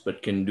neutralize,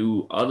 but can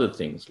do other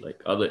things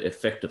like other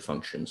effector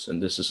functions.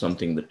 And this is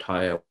something that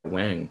Tai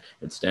Wang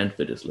at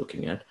Stanford is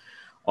looking at.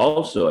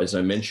 Also, as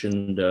I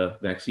mentioned,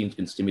 vaccines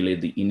can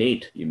stimulate the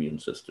innate immune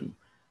system.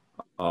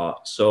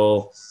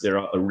 So there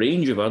are a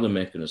range of other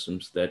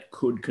mechanisms that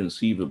could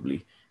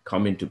conceivably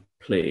come into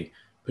play,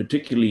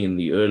 particularly in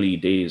the early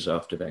days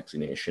after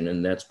vaccination,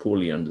 and that's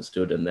poorly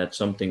understood. And that's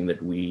something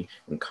that we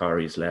in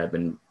Kari's lab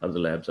and other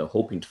labs are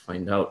hoping to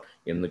find out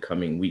in the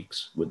coming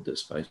weeks with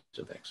this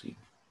Pfizer vaccine.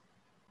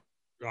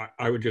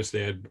 I would just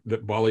add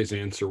that Bali's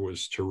answer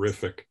was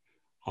terrific.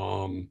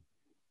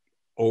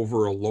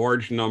 Over a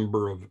large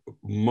number of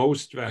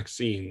most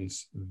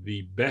vaccines,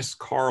 the best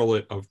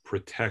correlate of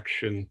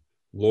protection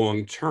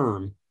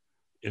long-term,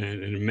 and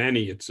in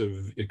many, it's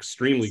an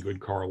extremely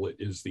good correlate,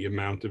 is the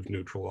amount of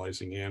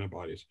neutralizing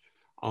antibodies.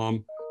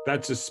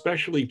 That's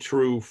especially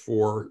true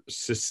for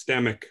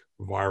systemic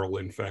viral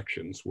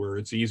infections, where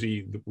it's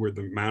easy, where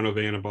the amount of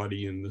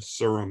antibody in the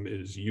serum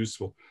is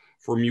useful.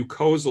 For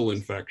mucosal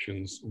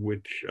infections,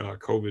 which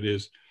COVID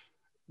is,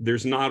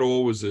 there's not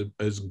always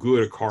as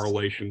good a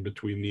correlation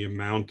between the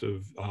amount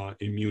of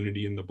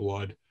immunity in the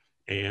blood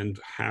and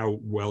how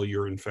well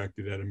you're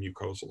infected at a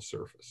mucosal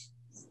surface,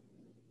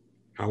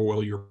 how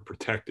well you're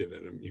protected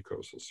at a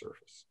mucosal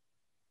surface.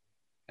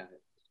 Got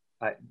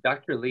it.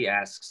 Dr. Lee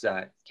asks,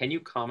 can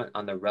you comment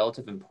on the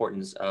relative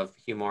importance of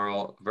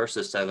humoral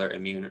versus cellular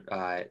immune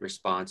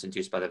response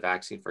induced by the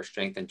vaccine for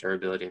strength and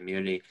durability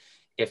immunity?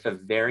 If a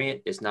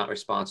variant is not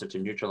responsive to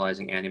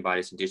neutralizing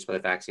antibodies induced by the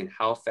vaccine,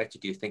 how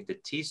effective do you think the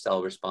T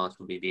cell response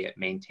will be at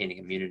maintaining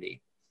immunity?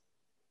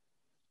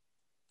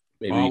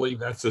 Maybe. Bali,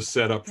 that's a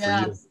setup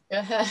for you.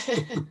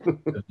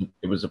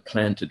 It was a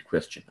planted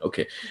question.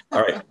 Okay.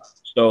 All right.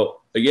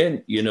 So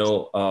again, you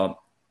know,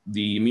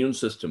 the immune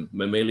system,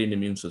 mammalian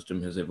immune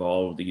system, has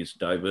evolved these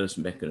diverse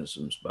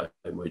mechanisms by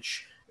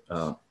which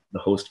the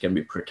host can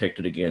be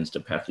protected against a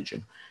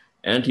pathogen.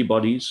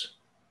 Antibodies,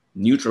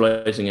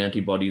 neutralizing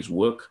antibodies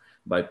work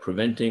by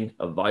preventing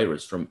a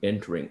virus from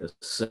entering a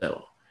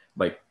cell,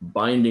 by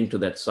binding to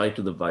that site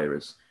of the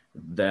virus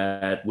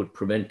that would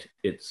prevent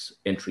its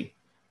entry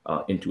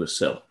into a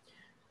cell.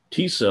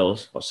 T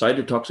cells, or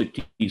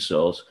cytotoxic T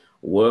cells,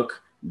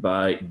 work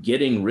by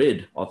getting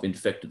rid of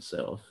infected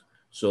cells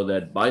so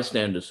that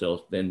bystander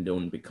cells then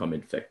don't become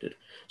infected.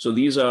 So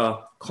these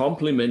are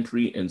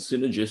complementary and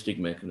synergistic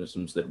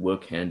mechanisms that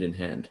work hand in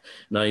hand.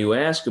 Now you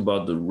ask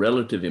about the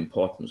relative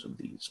importance of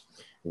these.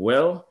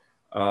 Well,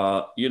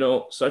 you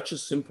know, such a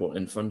simple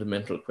and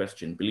fundamental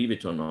question, believe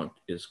it or not,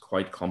 is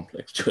quite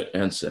complex to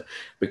answer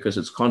because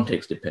it's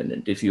context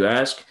dependent. If you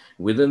ask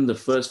within the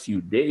first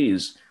few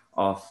days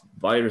of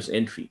virus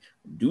entry,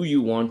 do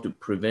you want to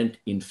prevent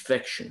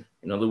infection?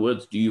 In other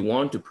words, do you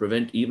want to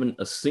prevent even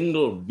a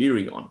single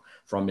virion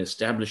from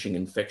establishing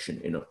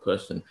infection in a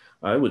person?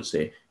 I would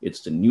say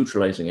it's the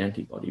neutralizing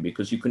antibody,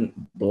 because you can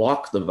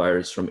block the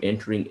virus from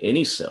entering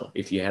any cell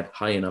if you have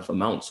high enough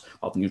amounts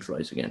of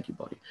neutralizing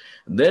antibody.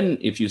 Then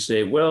if you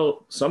say,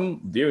 well,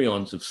 some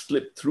virions have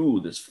slipped through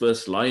this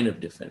first line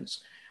of defense,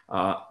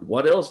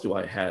 what else do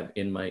I have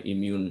in my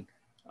immune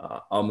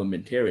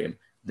armamentarium?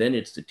 then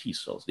it's the T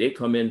cells. They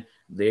come in,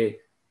 they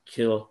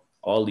kill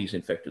all these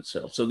infected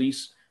cells. So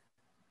these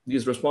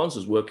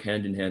responses work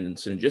hand in hand and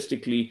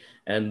synergistically,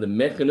 and the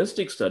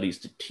mechanistic studies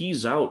to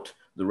tease out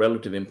the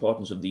relative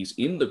importance of these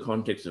in the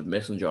context of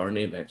messenger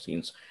RNA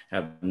vaccines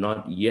have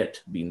not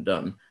yet been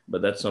done,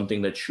 but that's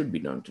something that should be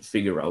done to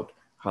figure out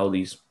how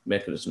these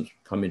mechanisms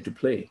come into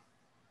play.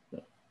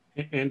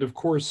 And of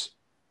course,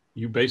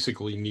 you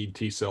basically need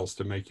T cells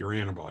to make your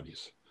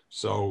antibodies.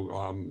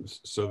 So,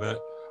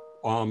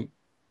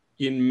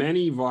 in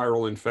many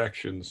viral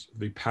infections,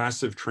 the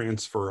passive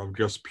transfer of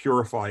just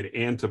purified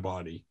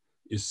antibody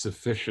is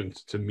sufficient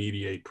to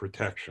mediate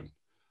protection.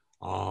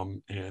 For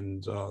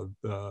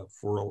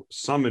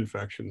some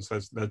infections,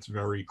 that's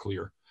very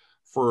clear.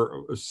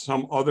 For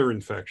some other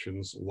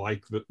infections,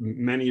 like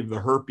many of the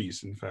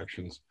herpes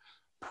infections,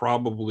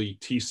 probably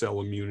T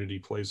cell immunity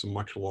plays a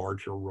much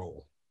larger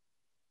role.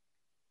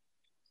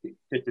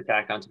 Just to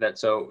tack onto that,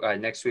 so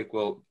next week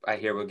I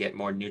hear we'll get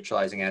more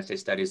neutralizing assay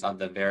studies on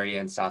the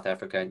variant, South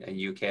Africa and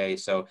UK.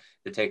 So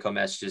the take-home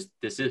message is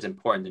this is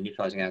important. The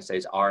neutralizing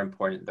assays are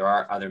important. There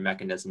are other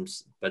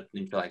mechanisms, but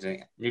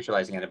neutralizing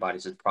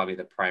antibodies is probably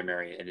the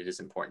primary, and it is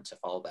important to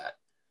follow that.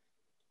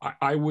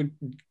 I would,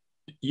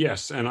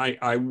 yes, and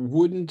I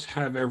wouldn't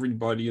have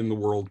everybody in the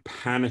world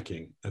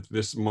panicking at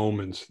this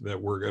moment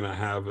that we're going to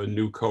have a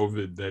new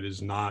COVID that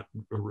is not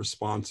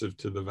responsive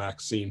to the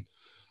vaccine.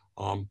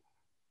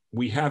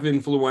 We have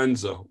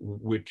influenza,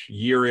 which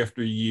year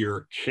after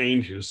year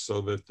changes so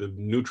that the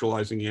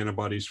neutralizing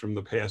antibodies from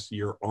the past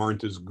year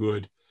aren't as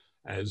good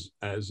as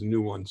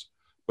new ones.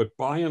 But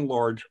by and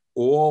large,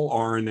 all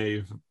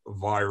RNA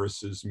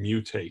viruses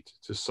mutate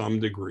to some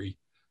degree.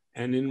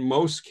 And in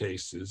most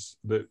cases,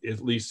 at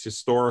least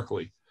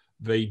historically,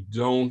 they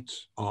don't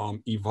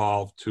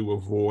evolve to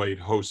avoid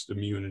host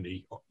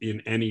immunity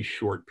in any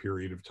short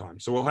period of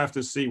time. So we'll have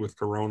to see with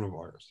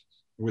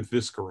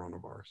this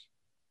coronavirus.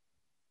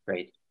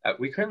 Great.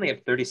 We currently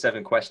have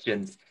 37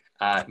 questions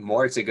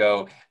more to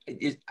go.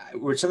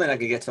 We're certainly not going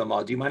to get to them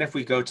all. Do you mind if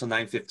we go till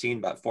 9:15,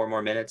 about 4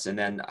 more minutes, and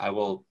then I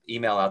will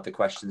email out the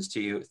questions to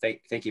you.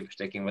 Thank you for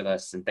sticking with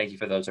us, and thank you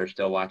for those who are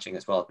still watching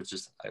as well. It's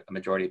just a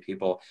majority of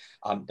people.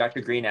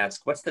 Dr. Green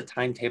asks, what's the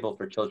timetable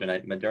for children?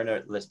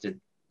 Moderna listed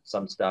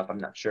some stuff. I'm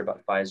not sure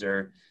about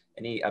Pfizer.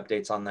 Any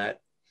updates on that?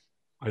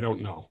 I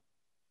don't know.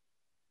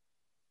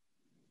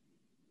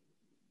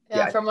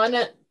 Yeah, from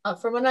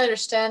what I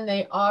understand,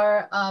 they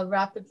are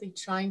rapidly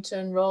trying to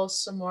enroll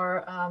some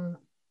more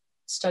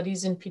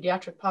studies in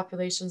pediatric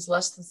populations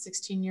less than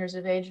 16 years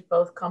of age,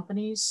 both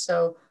companies.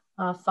 So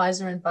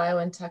Pfizer and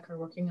BioNTech are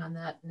working on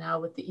that now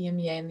with the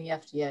EMEA and the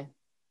FDA.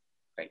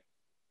 Great.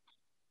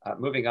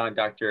 Moving on,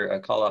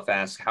 Dr. Koloff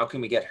asks, how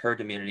can we get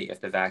herd immunity if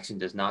the vaccine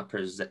does not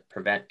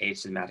prevent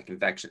asymptomatic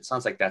infection? It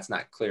sounds like that's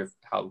not clear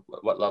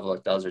what level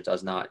it does or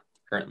does not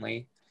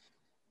currently.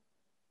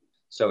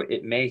 So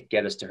it may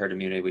get us to herd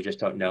immunity. We just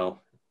don't know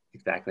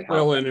exactly how.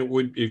 Well, and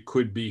it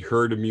could be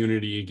herd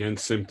immunity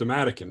against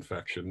symptomatic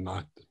infection,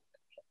 not.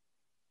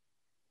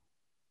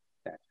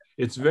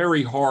 It's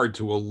very hard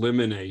to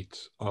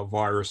eliminate a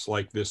virus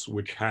like this,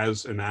 which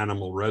has an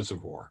animal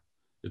reservoir.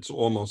 It's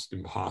almost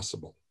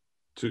impossible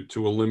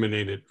to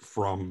eliminate it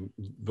from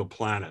the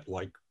planet,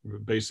 like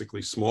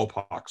basically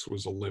smallpox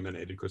was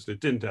eliminated because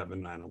it didn't have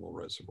an animal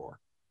reservoir.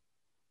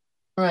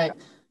 Right.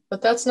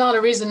 But that's not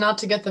a reason not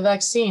to get the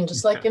vaccine.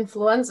 Just like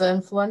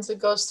influenza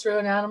goes through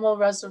an animal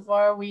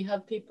reservoir. We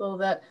have people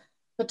that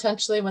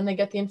potentially when they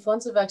get the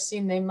influenza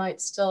vaccine, they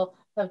might still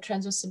have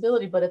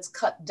transmissibility, but it's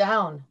cut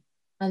down.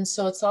 And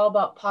so it's all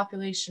about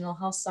populational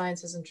health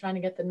sciences and trying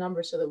to get the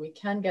numbers so that we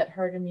can get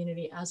herd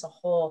immunity as a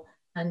whole.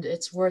 And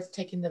it's worth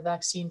taking the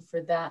vaccine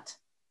for that.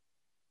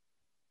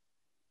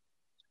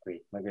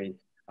 Great.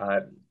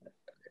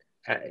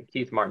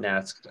 Keith Martin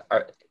asks,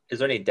 is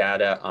there any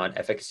data on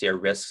efficacy or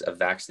risks of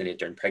vaccinated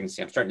during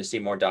pregnancy? I'm starting to see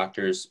more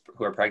doctors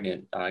who are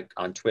pregnant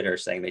on Twitter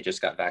saying they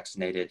just got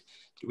vaccinated.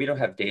 We don't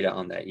have data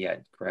on that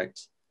yet,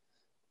 correct?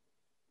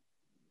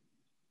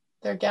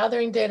 They're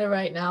gathering data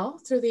right now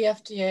through the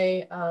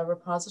FDA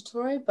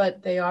repository,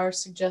 but they are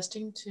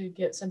suggesting to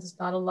get, since it's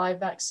not a live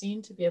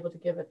vaccine, to be able to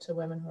give it to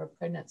women who are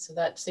pregnant. So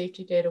that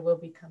safety data will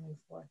be coming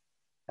forth.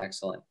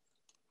 Excellent.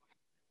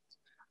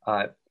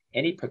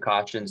 Any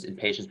precautions in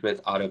patients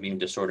with autoimmune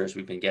disorders?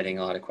 We've been getting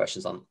a lot of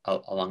questions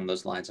along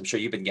those lines. I'm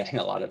sure you've been getting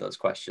a lot of those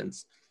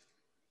questions.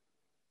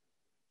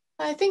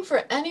 I think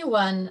for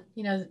anyone,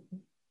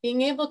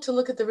 being able to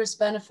look at the risk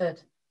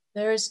benefit,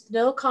 there is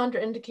no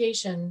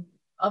contraindication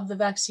of the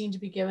vaccine to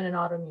be given in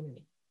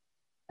autoimmunity.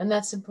 And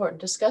that's important.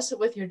 Discuss it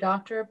with your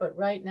doctor, but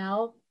right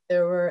now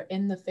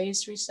in the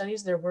phase 3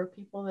 studies, there were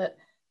people that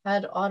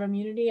had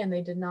autoimmunity and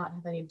they did not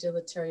have any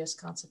deleterious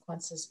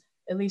consequences,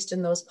 at least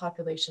in those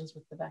populations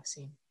with the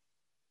vaccine.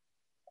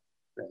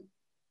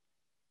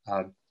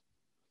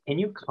 Can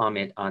you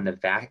comment on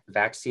the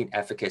vaccine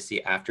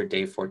efficacy after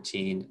day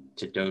 14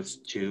 to dose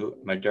 2?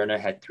 Moderna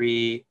had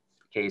 3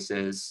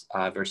 cases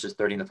versus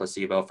 30 in the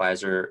placebo.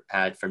 Pfizer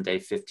had from day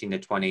 15 to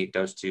 20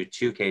 dose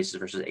 2 cases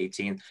versus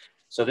 18.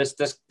 So this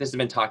has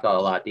been talked about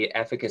a lot. The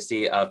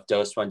efficacy of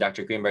dose 1,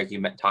 Dr. Greenberg,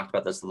 you talked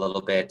about this a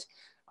little bit.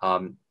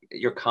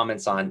 your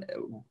comments on,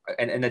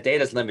 and the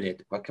data is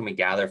limited. What can we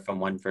gather from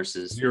one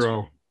versus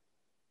 0?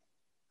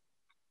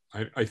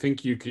 I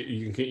think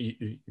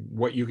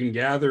what you can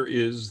gather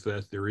is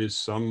that there is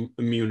some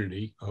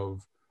immunity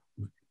of,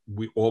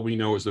 all we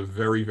know is a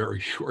very, very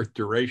short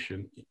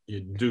duration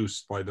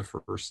induced by the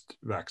first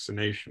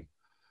vaccination.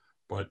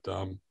 But,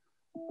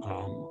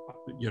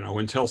 you know,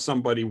 until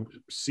somebody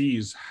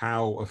sees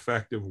how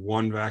effective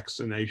one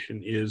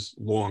vaccination is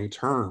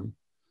long-term,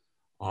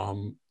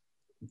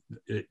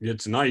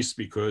 it's nice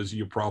because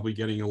you're probably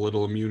getting a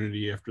little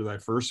immunity after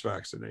that first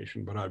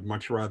vaccination, but I'd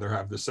much rather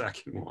have the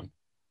second one.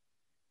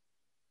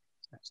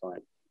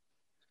 Excellent.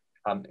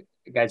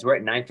 Guys, we're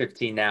at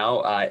 9:15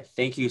 now.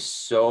 Thank you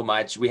so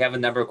much. We have a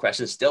number of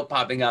questions still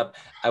popping up.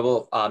 I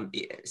will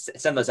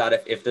send those out.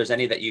 If there's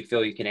any that you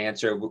feel you can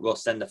answer, we'll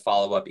send a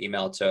follow-up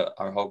email to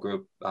our whole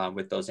group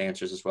with those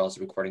answers, as well as a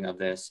recording of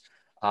this.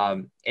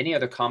 Any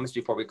other comments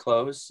before we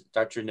close?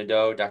 Dr.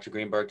 Nadeau, Dr.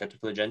 Greenberg, Dr.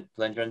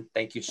 Pulendran,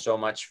 thank you so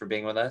much for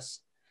being with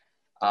us.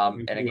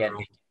 And again,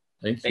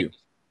 thank you.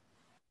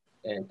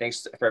 And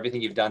thanks for everything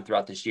you've done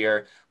throughout this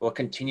year. We'll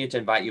continue to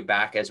invite you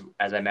back as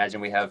I imagine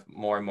we have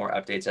more and more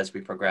updates as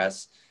we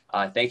progress.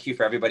 Thank you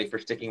for everybody for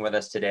sticking with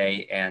us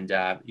today, and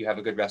you have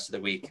a good rest of the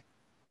week.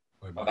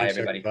 Bye-bye. Bye,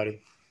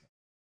 everybody.